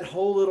fan of that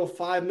whole little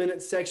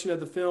 5-minute section of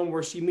the film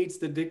where she meets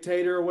the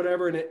dictator or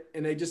whatever,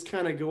 and they just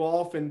kind of go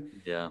off, and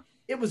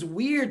it was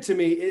weird to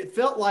me. It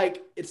felt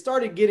like it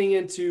started getting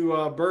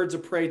into Birds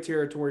of Prey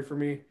territory for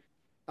me.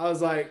 I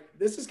was like,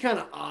 this is kind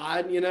of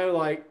odd,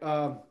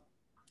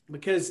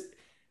 because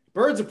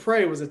Birds of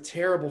Prey was a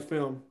terrible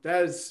film.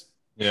 That is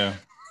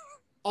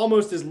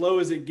almost as low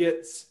as it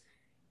gets,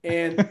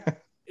 and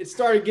it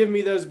started giving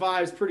me those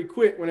vibes pretty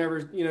quick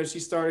whenever, she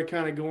started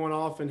kind of going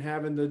off and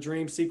having the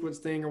dream sequence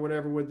thing or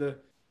whatever with the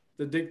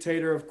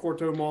dictator of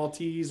Corto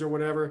Maltese or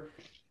whatever.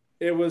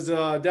 It was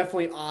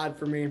definitely odd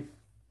for me.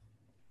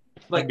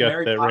 Like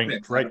got that ring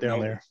right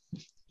down there.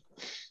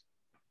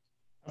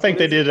 I think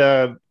they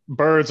did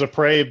Birds of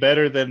Prey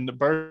better than the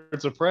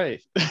Birds of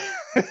Prey.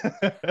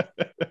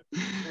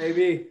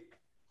 Maybe.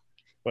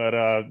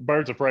 But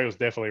Birds of Prey was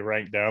definitely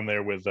ranked down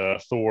there with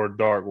Thor: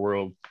 Dark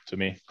World to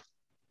me.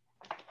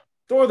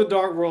 Thor: The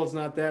Dark World's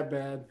not that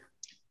bad.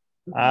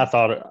 I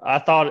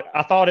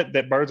thought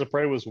that Birds of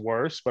Prey was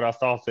worse, but I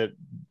thought that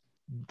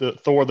the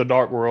Thor: The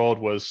Dark World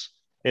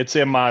it's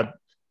in my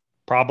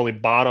probably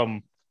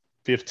bottom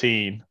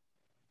 15.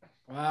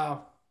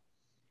 Wow.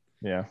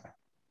 Yeah.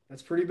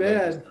 That's pretty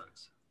bad.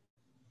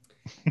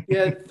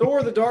 Yeah,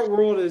 Thor: The Dark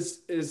World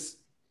is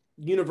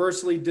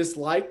universally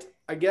disliked,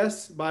 I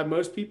guess, by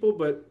most people,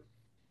 but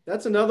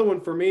that's another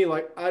one for me.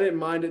 Like, I didn't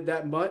mind it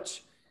that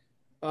much.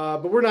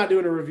 But we're not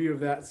doing a review of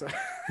that. So.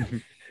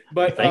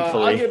 But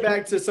I'll get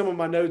back to some of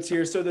my notes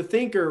here. So The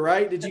Thinker,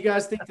 right? Did you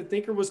guys think The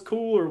Thinker was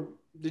cool, or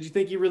did you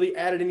think he really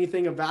added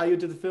anything of value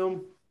to the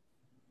film?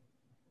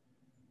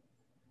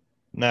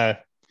 No.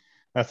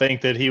 I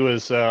think that he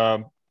was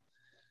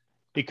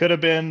he could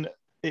have been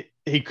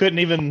he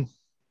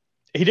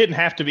didn't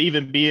have to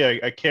even be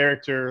a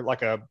character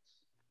like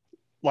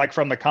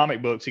from the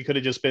comic books. He could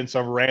have just been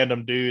some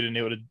random dude and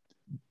it would have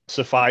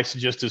sufficed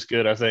just as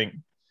good, I think.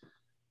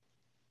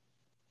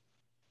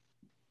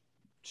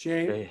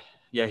 Shane?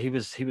 Yeah, he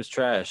was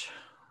trash.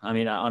 I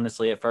mean,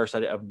 honestly, at first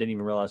I didn't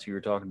even realize who you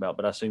were talking about,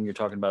 but I assume you're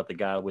talking about the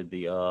guy with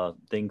the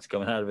things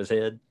coming out of his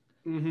head.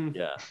 Mm-hmm.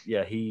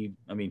 Yeah. He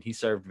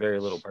served very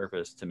little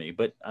purpose to me.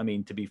 But I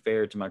mean, to be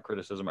fair to my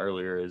criticism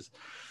earlier, is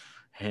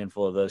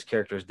handful of those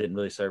characters didn't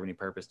really serve any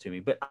purpose to me.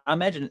 But I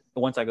imagine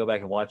once I go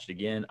back and watch it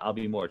again, I'll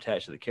be more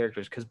attached to the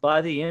characters, because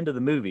by the end of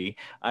the movie,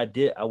 I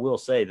will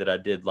say that I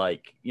did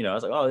like, I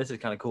was like, oh, this is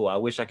kind of cool. I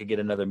wish I could get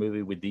another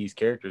movie with these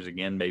characters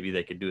again. Maybe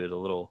they could do it a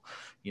little,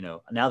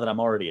 now that I'm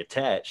already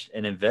attached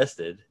and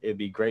invested, it'd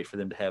be great for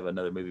them to have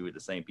another movie with the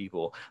same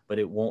people, but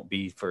it won't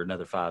be for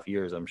another 5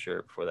 years, I'm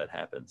sure, before that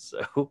happens.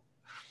 So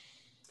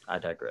I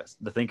digress.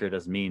 The Thinker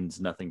does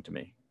means nothing to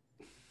me.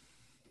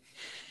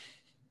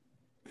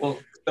 Well,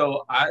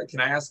 so can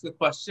I ask a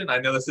question? I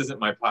know this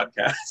isn't my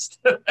podcast.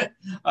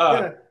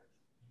 Yeah.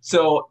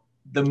 So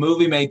the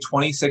movie made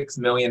 $26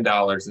 million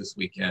this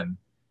weekend.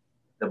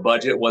 The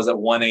budget was at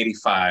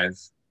 185.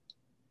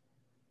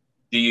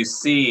 Do you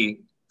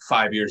see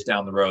 5 years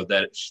down the road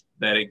that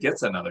it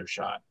gets another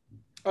shot?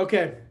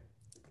 Okay.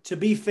 To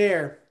be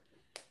fair,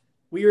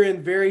 we are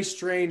in very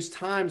strange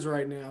times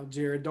right now,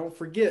 Jared. Don't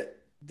forget,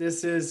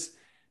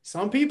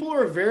 some people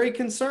are very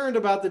concerned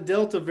about the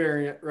Delta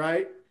variant,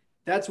 right?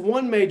 That's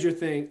one major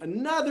thing.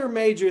 Another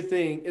major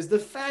thing is the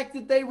fact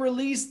that they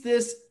released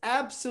this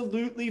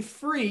absolutely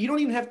free. You don't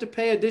even have to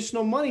pay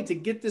additional money to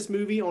get this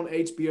movie on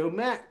HBO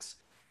Max.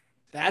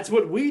 That's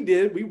what we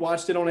did. We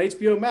watched it on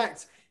HBO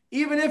Max.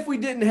 Even if we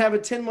didn't have a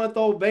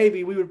 10-month-old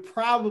baby, we would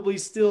probably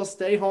still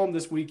stay home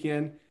this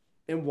weekend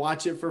and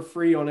watch it for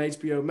free on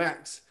HBO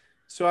Max.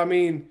 So, I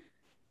mean,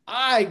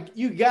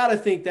 you got to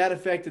think that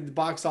affected the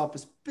box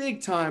office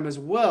big time as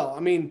well. I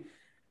mean,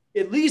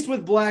 at least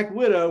with Black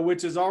Widow,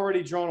 which has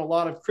already drawn a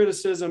lot of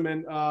criticism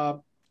and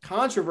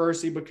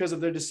controversy because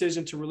of their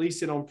decision to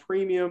release it on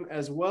premium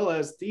as well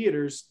as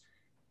theaters.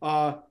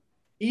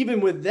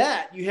 Even with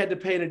that, you had to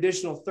pay an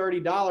additional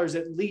 $30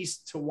 at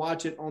least to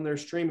watch it on their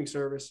streaming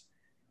service.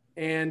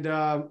 And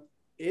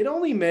it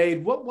only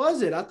made, what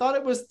was it? I thought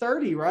it was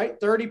 30, right?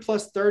 30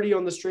 plus 30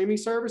 on the streaming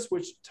service,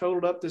 which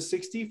totaled up to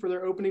 60 for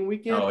their opening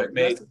weekend. No, it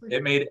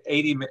made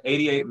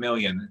 88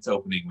 million its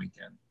opening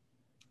weekend.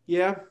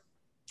 Yeah.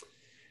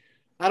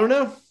 I don't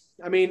know.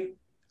 I mean,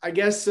 I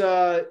guess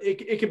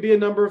it could be a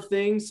number of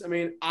things. I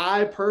mean,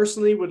 I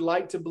personally would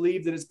like to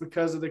believe that it's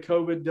because of the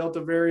COVID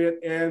Delta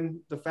variant and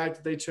the fact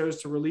that they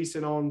chose to release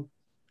it on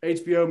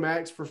HBO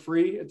Max for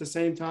free at the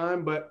same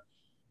time. But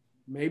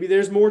maybe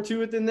there's more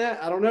to it than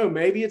that. I don't know.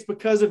 Maybe it's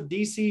because of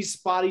DC's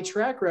spotty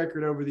track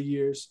record over the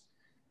years.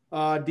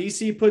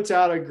 DC puts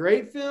out a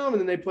great film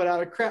and then they put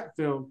out a crap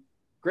film.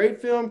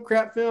 Great film,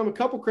 crap film, a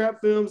couple crap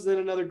films, then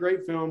another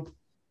great film.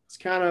 It's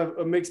kind of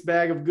a mixed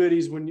bag of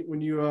goodies when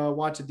you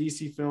watch a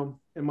DC film,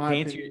 in my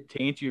opinion.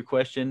 To answer your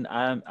question,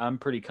 I'm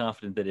pretty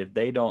confident that if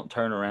they don't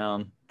turn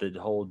around the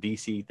whole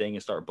DC thing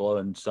and start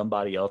blowing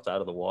somebody else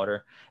out of the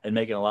water and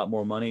making a lot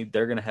more money,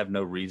 they're going to have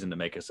no reason to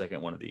make a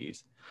second one of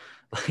these.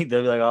 Like,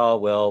 they'll be like, oh,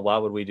 well, why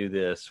would we do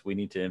this? We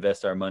need to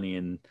invest our money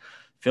in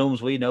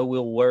films we know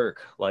will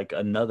work, like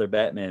another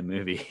Batman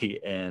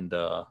movie, and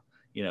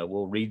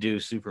we'll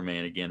redo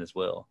Superman again as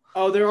well.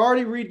 Oh, they're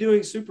already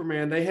redoing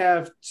Superman. They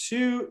have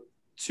two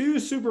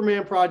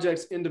Superman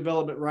projects in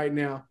development right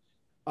now.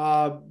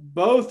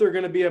 Both are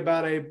going to be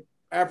about a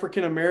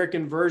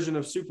African-American version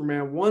of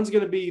Superman. One's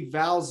going to be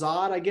Val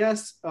Zod, I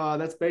guess.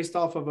 That's based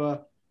off of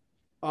a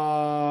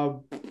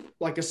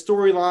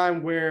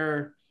storyline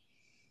where,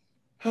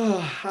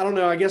 I don't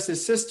know, I guess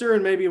his sister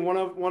and maybe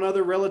one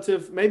other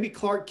relative, maybe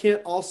Clark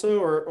Kent also,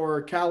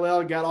 or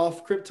Kal-El got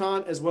off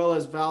Krypton, as well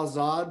as Val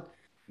Zod.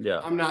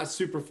 Yeah. I'm not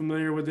super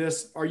familiar with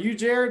this. Are you,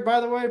 Jared, by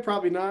the way?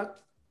 Probably not.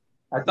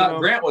 I thought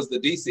Grant was the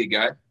DC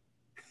guy.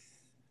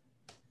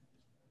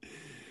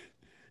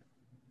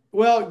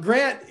 Well,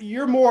 Grant,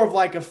 you're more of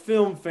like a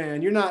film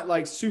fan. You're not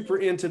like super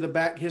into the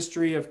back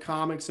history of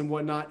comics and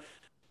whatnot.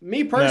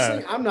 Me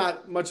personally, I'm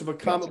not much of a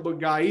comic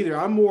book guy either.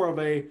 I'm more of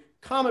a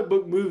comic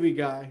book movie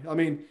guy. I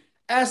mean,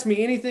 ask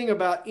me anything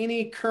about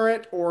any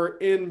current or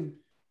in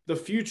the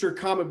future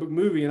comic book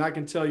movie, and I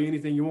can tell you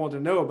anything you want to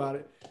know about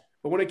it.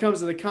 But when it comes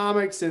to the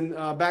comics and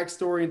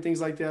backstory and things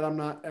like that, I'm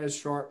not as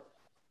sharp.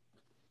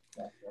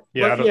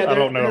 Yeah, I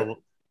don't know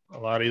a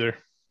lot either.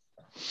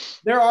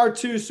 There are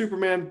two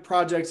Superman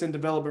projects in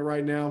development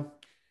right now.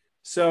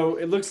 So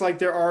it looks like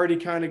they're already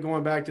kind of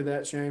going back to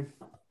that, Shane.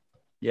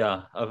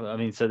 Yeah. I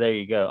mean, so there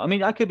you go. I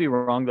mean, I could be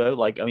wrong though.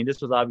 Like, I mean,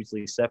 this was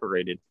obviously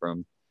separated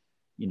from,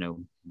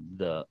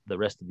 the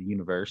rest of the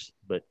universe,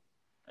 but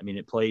I mean,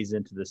 it plays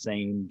into the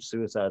same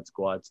Suicide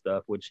Squad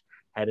stuff, which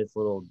had its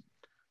little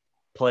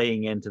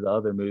playing into the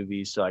other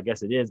movies. So I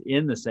guess it is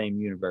in the same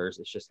universe.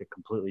 It's just a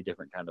completely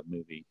different kind of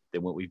movie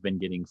than what we've been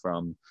getting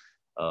from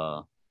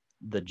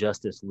the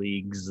Justice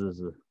Leagues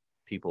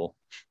people.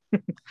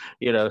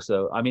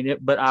 So I mean,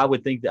 but I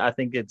think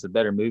it's a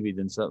better movie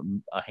than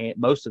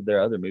most of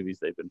their other movies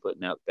they've been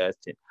putting out the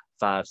past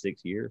 5-6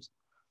 years.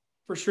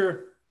 For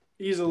sure,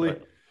 easily.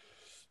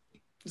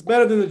 It's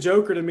better than the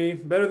Joker to me.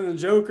 Better than the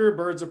Joker,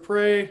 Birds of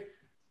Prey.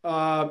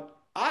 I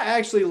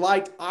actually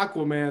liked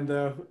Aquaman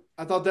though.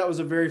 I thought that was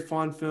a very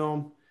fun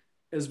film.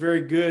 It's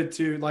very good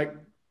too. Like,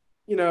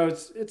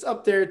 it's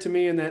up there to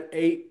me in that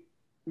 8,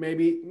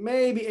 maybe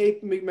 8.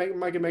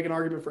 I can make an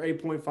argument for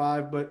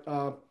 8.5,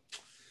 but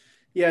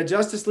Yeah,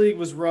 Justice League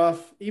was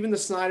rough. Even the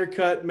Snyder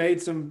Cut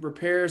made some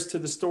repairs to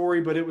the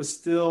story, but it was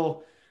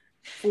still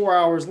 4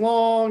 hours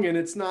long, and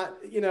it's not,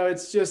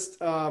 it's just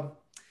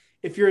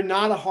if you're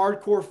not a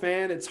hardcore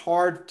fan, it's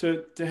hard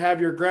to have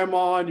your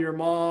grandma and your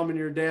mom and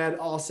your dad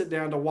all sit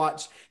down to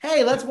watch.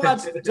 Hey, let's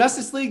watch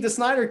Justice League: The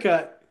Snyder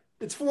Cut.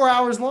 It's 4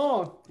 hours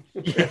long.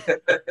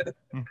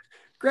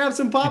 Grab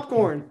some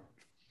popcorn.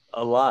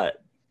 A lot.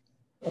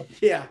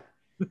 Yeah.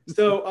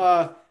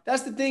 So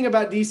that's the thing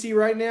about DC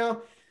right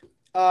now.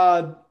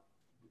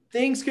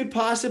 Things could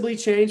possibly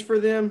change for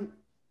them.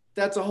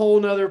 That's a whole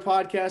nother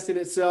podcast in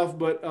itself,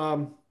 but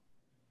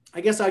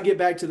I guess I'll get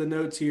back to the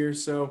notes here.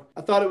 So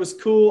I thought it was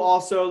cool.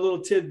 Also, a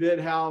little tidbit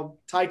how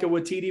Taika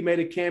Waititi made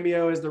a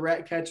cameo as the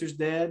Ratcatcher's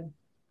dad.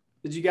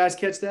 Did you guys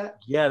catch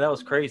that? Yeah, that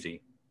was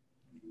crazy.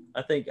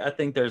 I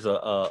think there's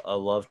a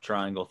love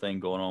triangle thing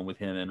going on with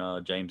him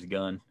and James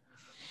Gunn.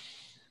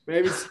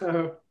 Maybe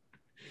so.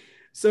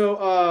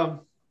 So,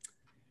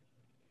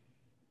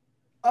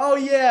 oh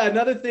yeah,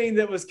 another thing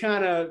that was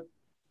kind of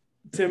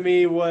to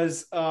me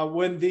was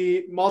when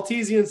the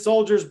Maltesian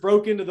soldiers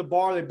broke into the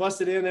bar, they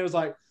busted in. It was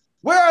like,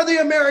 where are the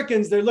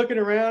Americans? They're looking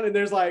around, and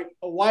there's like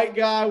a white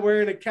guy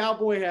wearing a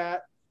cowboy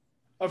hat,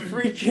 a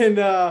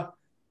freaking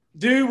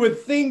dude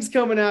with things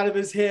coming out of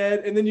his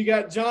head, and then you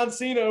got John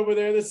Cena over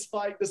there that's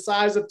like the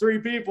size of 3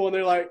 people, and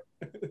they're like,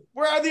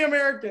 where are the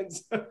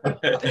Americans?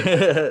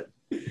 I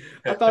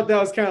thought that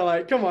was kind of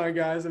like, come on,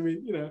 guys. I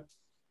mean,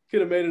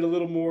 could have made it a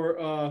little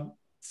more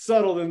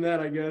subtle than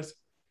that, I guess.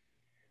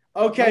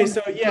 Okay,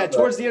 so yeah,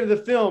 towards the end of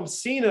the film,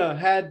 Cena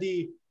had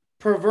the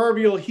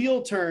proverbial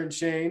heel turn,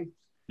 Shane.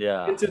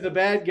 Yeah. Into the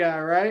bad guy,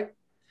 right?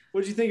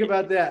 What did you think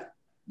about that?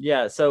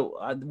 Yeah. So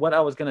what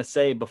I was going to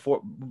say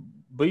before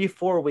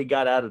we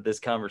got out of this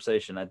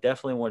conversation, I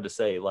definitely wanted to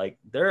say, like,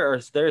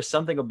 there's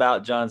something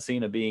about John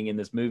Cena being in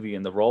this movie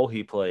and the role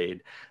he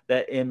played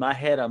that in my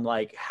head, I'm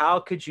like, how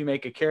could you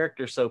make a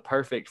character so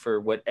perfect for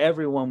what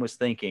everyone was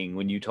thinking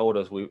when you told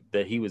us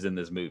that he was in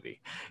this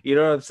movie? You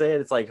know what I'm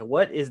saying? It's like,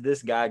 what is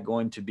this guy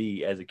going to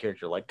be as a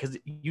character? Like, because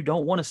you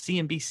don't want to see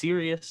him be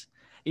serious.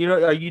 You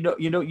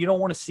don't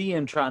want to see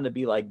him trying to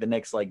be like the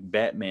next like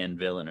Batman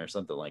villain or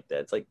something like that.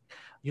 It's like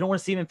you don't want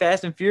to see him in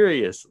Fast and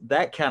Furious,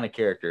 that kind of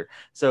character.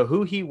 So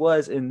who he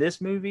was in this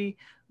movie,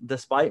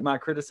 despite my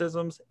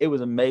criticisms, it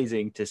was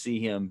amazing to see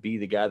him be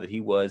the guy that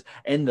he was.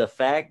 And the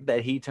fact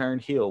that he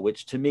turned heel,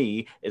 which to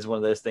me is one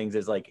of those things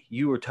is like,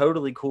 you were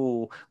totally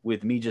cool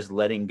with me just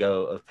letting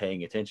go of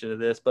paying attention to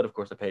this. But of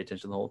course I paid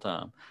attention the whole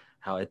time.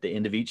 How at the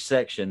end of each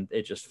section,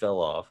 it just fell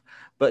off.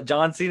 But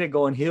John Cena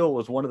going heel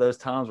was one of those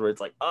times where it's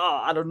like,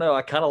 oh, I don't know.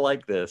 I kind of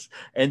like this.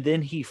 And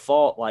then he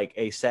fought like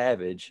a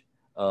savage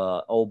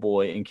old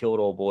boy and killed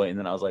old boy. And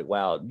then I was like,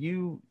 wow,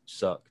 you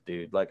suck,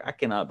 dude. Like, I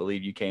cannot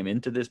believe you came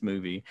into this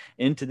movie,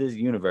 into this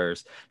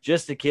universe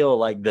just to kill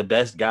like the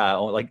best guy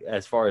on, like,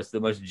 as far as the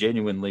most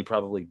genuinely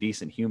probably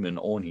decent human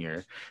on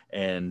here.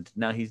 And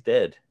now he's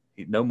dead.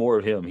 No more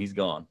of him. He's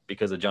gone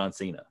because of John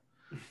Cena.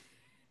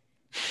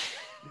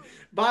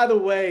 By the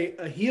way,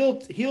 a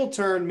heel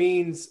turn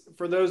means,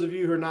 for those of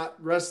you who are not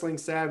wrestling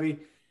savvy,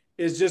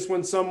 is just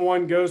when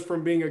someone goes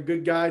from being a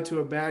good guy to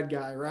a bad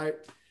guy, right?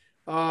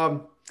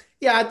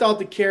 Yeah, I thought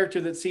the character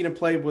that Cena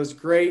played was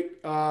great.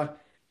 I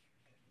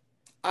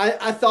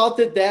thought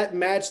that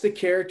matched the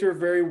character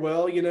very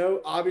well.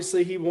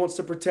 Obviously he wants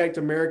to protect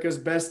America's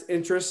best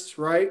interests,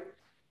 right?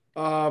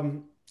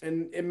 And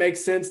it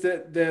makes sense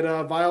that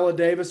Viola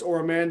Davis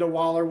or Amanda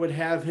Waller would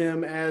have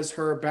him as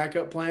her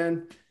backup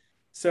plan.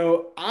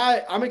 So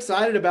I'm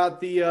excited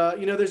about the,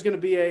 there's going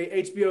to be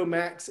a HBO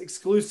Max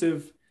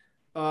exclusive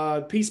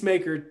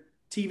Peacemaker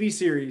TV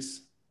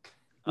series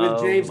with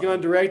James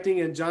Gunn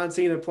directing and John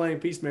Cena playing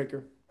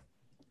Peacemaker.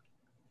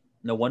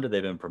 No wonder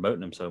they've been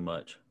promoting him so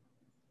much.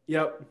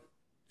 Yep.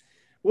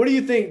 What do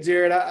you think,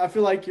 Jared? I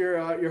feel like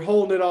you're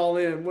holding it all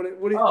in.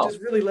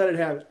 Just really let it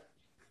have it.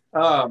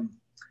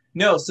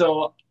 No,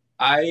 so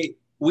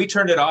we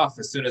turned it off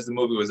as soon as the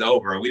movie was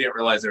over. We didn't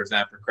realize there was an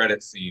after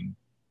credits scene.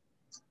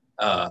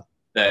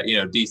 That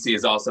DC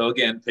is also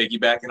again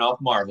piggybacking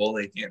off Marvel.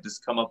 They can't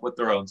just come up with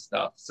their own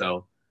stuff.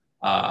 So,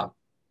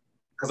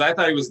 because I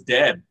thought he was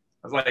dead,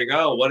 I was like,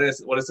 oh, what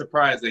a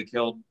surprise! They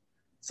killed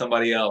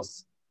somebody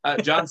else.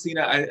 John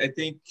Cena, I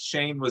think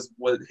Shane was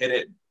hit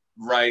it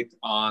right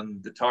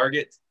on the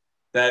target.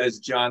 That is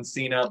John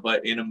Cena,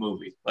 but in a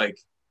movie. Like,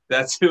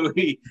 that's who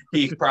he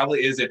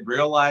probably is in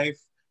real life.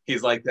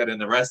 He's like that in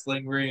the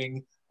wrestling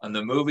ring, on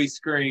the movie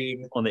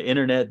screen, on the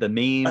internet, the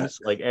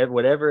memes, like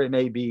whatever it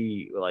may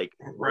be, like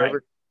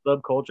whatever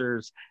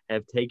subcultures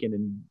have taken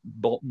and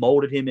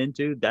molded him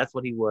into, that's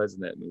what he was in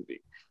that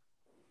movie.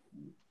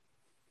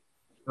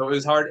 So it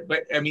was hard,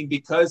 but I mean,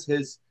 because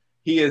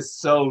he is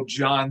so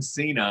John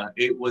Cena,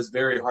 it was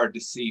very hard to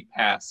see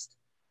past,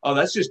 oh,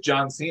 that's just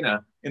John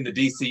Cena in the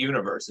DC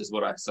universe is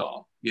what I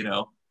saw,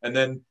 and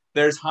then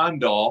there's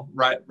Heimdall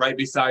right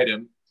beside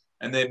him,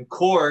 and then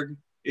Korg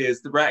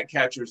is the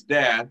Ratcatcher's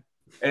dad.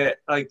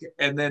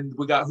 And then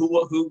we got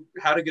who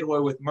How to Get Away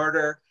with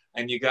Murder,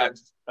 and you got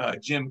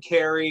Jim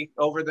Carrey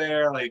over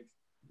there. Like,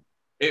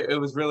 it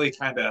was really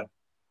kind of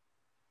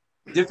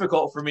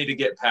difficult for me to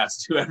get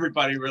past who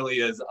everybody really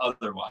is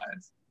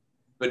otherwise.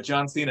 But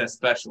John Cena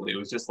especially, it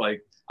was just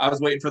like I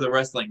was waiting for the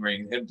wrestling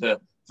ring, him to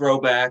throw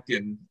back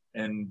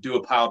and do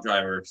a pile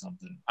driver or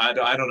something. I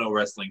don't know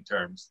wrestling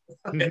terms.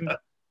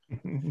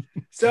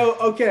 So,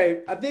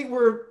 okay, I think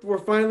we're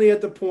finally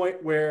at the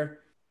point where,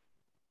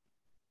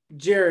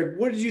 Jared,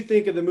 what did you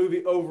think of the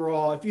movie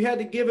overall? If you had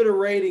to give it a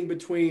rating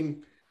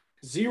between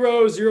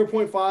 0,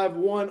 0.5,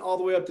 1, all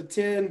the way up to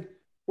 10,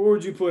 where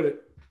would you put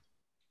it?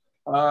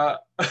 All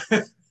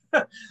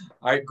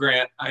right,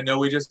 Grant, I know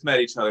we just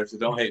met each other, so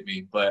don't hate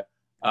me, but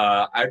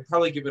I'd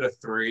probably give it a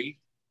 3.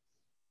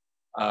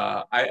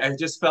 I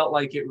just felt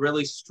like it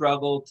really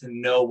struggled to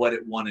know what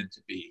it wanted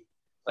to be.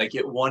 Like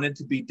it wanted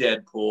to be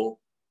Deadpool,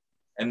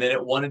 and then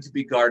it wanted to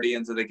be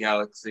Guardians of the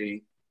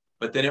Galaxy,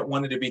 but then it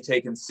wanted to be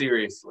taken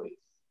seriously.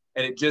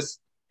 And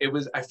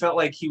I felt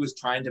like he was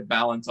trying to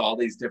balance all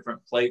these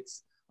different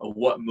plates of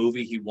what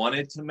movie he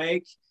wanted to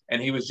make. And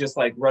he was just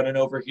like running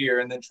over here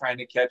and then trying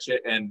to catch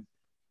it. And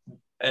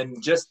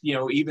just,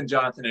 even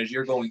Jonathan, as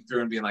you're going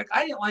through and being like,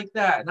 I didn't like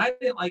that. And I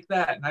didn't like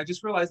that. And I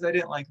just realized I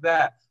didn't like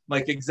that. I'm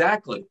like,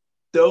 exactly.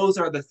 Those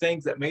are the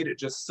things that made it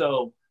just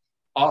so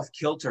off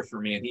kilter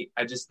for me. And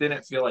I just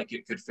didn't feel like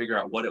it could figure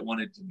out what it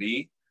wanted to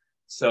be.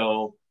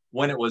 So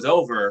when it was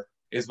over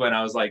is when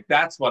I was like,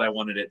 that's what I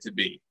wanted it to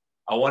be.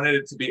 I wanted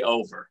it to be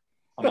over.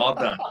 I'm all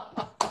done.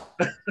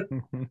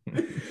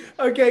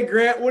 Okay,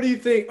 Grant, what do you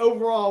think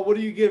overall? What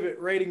do you give it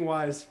rating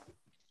wise?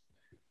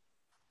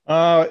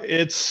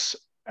 It's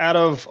out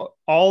of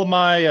all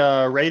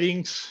my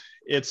ratings,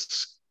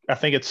 I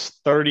think it's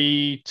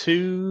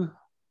 32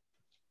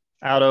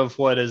 out of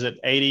what is it,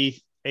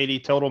 80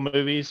 total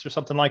movies or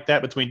something like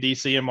that between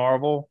DC and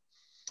Marvel.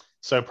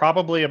 So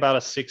probably about a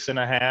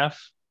 6.5.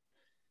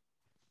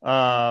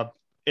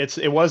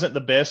 It wasn't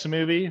the best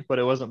movie, but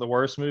it wasn't the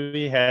worst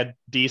movie. It had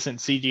decent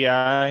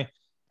CGI,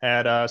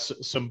 had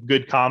some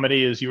good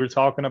comedy, as you were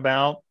talking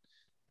about,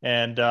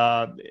 and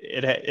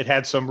it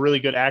had some really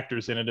good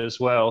actors in it as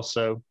well.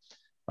 So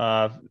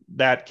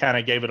that kind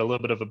of gave it a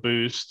little bit of a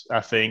boost,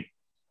 I think.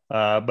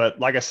 But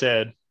like I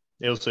said,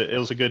 it was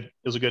a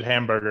good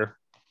hamburger.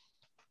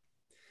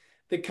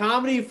 The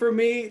comedy for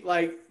me,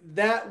 like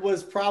that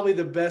was probably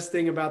the best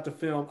thing about the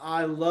film.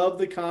 I love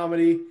the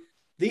comedy.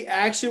 The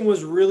action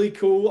was really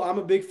cool. I'm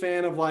a big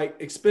fan of like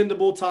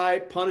Expendable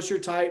type, Punisher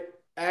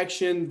type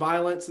action,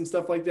 violence, and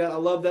stuff like that. I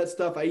love that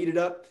stuff. I eat it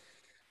up.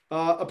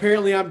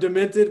 Apparently, I'm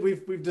demented.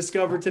 We've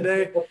discovered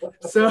today.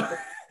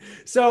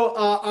 So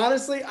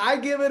honestly, I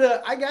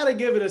gotta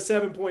give it a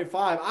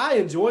 7.5. I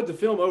enjoyed the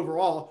film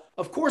overall.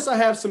 Of course, I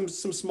have some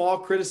small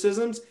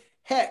criticisms.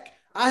 Heck,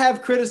 I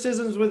have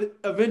criticisms with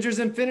Avengers: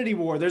 Infinity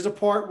War. There's a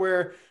part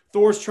where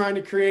Thor's trying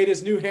to create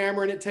his new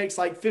hammer, and it takes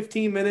like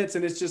 15 minutes,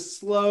 and it's just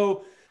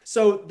slow.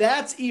 So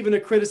that's even a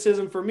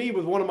criticism for me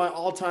with one of my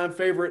all-time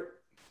favorite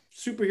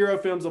superhero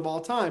films of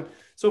all time.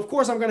 So of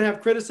course I'm going to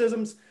have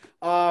criticisms.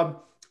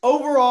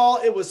 Overall,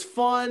 it was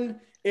fun.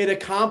 It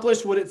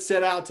accomplished what it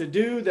set out to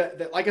do.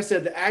 That, like I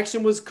said, the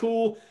action was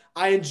cool.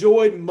 I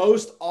enjoyed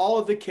most all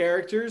of the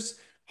characters.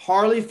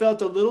 Harley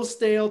felt a little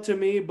stale to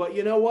me, but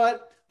you know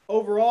what?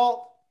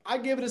 Overall, I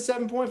give it a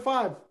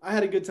 7.5. I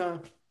had a good time.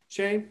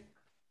 Shane?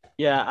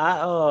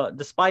 Yeah,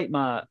 despite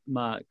my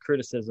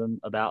criticism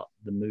about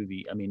the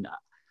movie, I mean,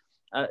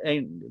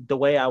 and the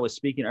way I was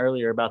speaking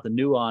earlier about the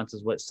nuance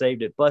is what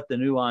saved it, but the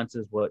nuance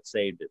is what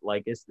saved it.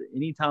 Like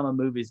anytime a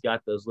movie's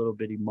got those little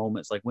bitty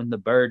moments, like when the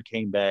bird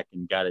came back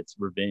and got its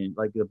revenge,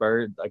 like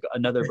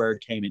another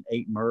bird came and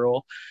ate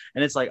Merle,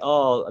 and it's like,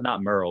 oh,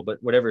 not Merle,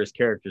 but whatever his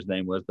character's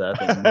name was, I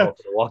think Merle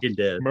for The Walking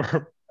Dead.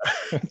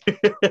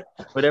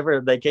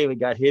 Whatever, they came and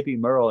got hippie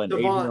Merle and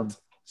ate him.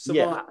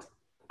 Yeah,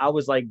 I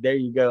was like, there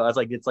you go. I was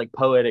like, it's like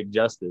poetic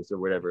justice or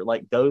whatever.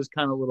 Like those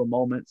kind of little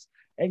moments.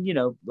 And,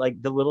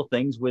 like the little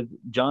things with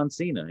John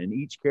Cena and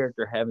each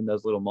character having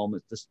those little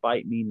moments,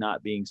 despite me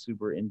not being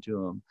super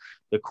into them,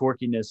 the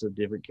quirkiness of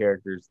different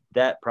characters,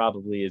 that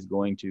probably is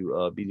going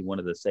to be one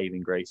of the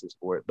saving graces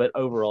for it. But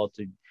overall,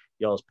 to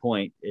y'all's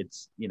point,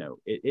 it's,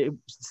 it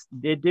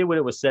did what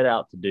it was set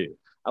out to do.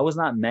 I was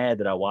not mad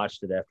that I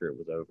watched it after it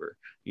was over.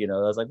 I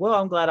was like, well,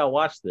 I'm glad I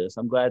watched this.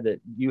 I'm glad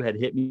that you had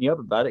hit me up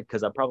about it,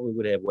 because I probably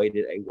would have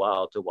waited a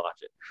while to watch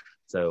it.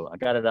 So I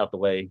got it out the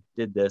way,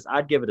 did this.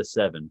 I'd give it a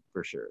 7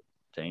 for sure,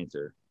 to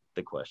answer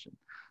the question.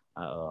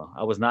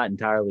 I was not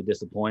entirely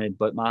disappointed,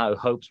 but my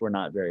hopes were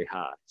not very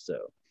high. So,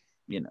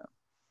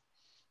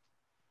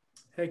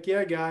 Heck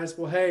yeah, guys.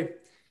 Well, hey,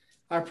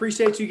 I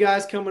appreciate you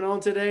guys coming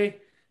on today.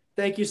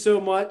 Thank you so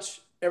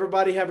much.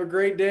 Everybody have a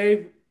great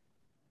day.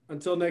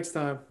 Until next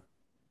time.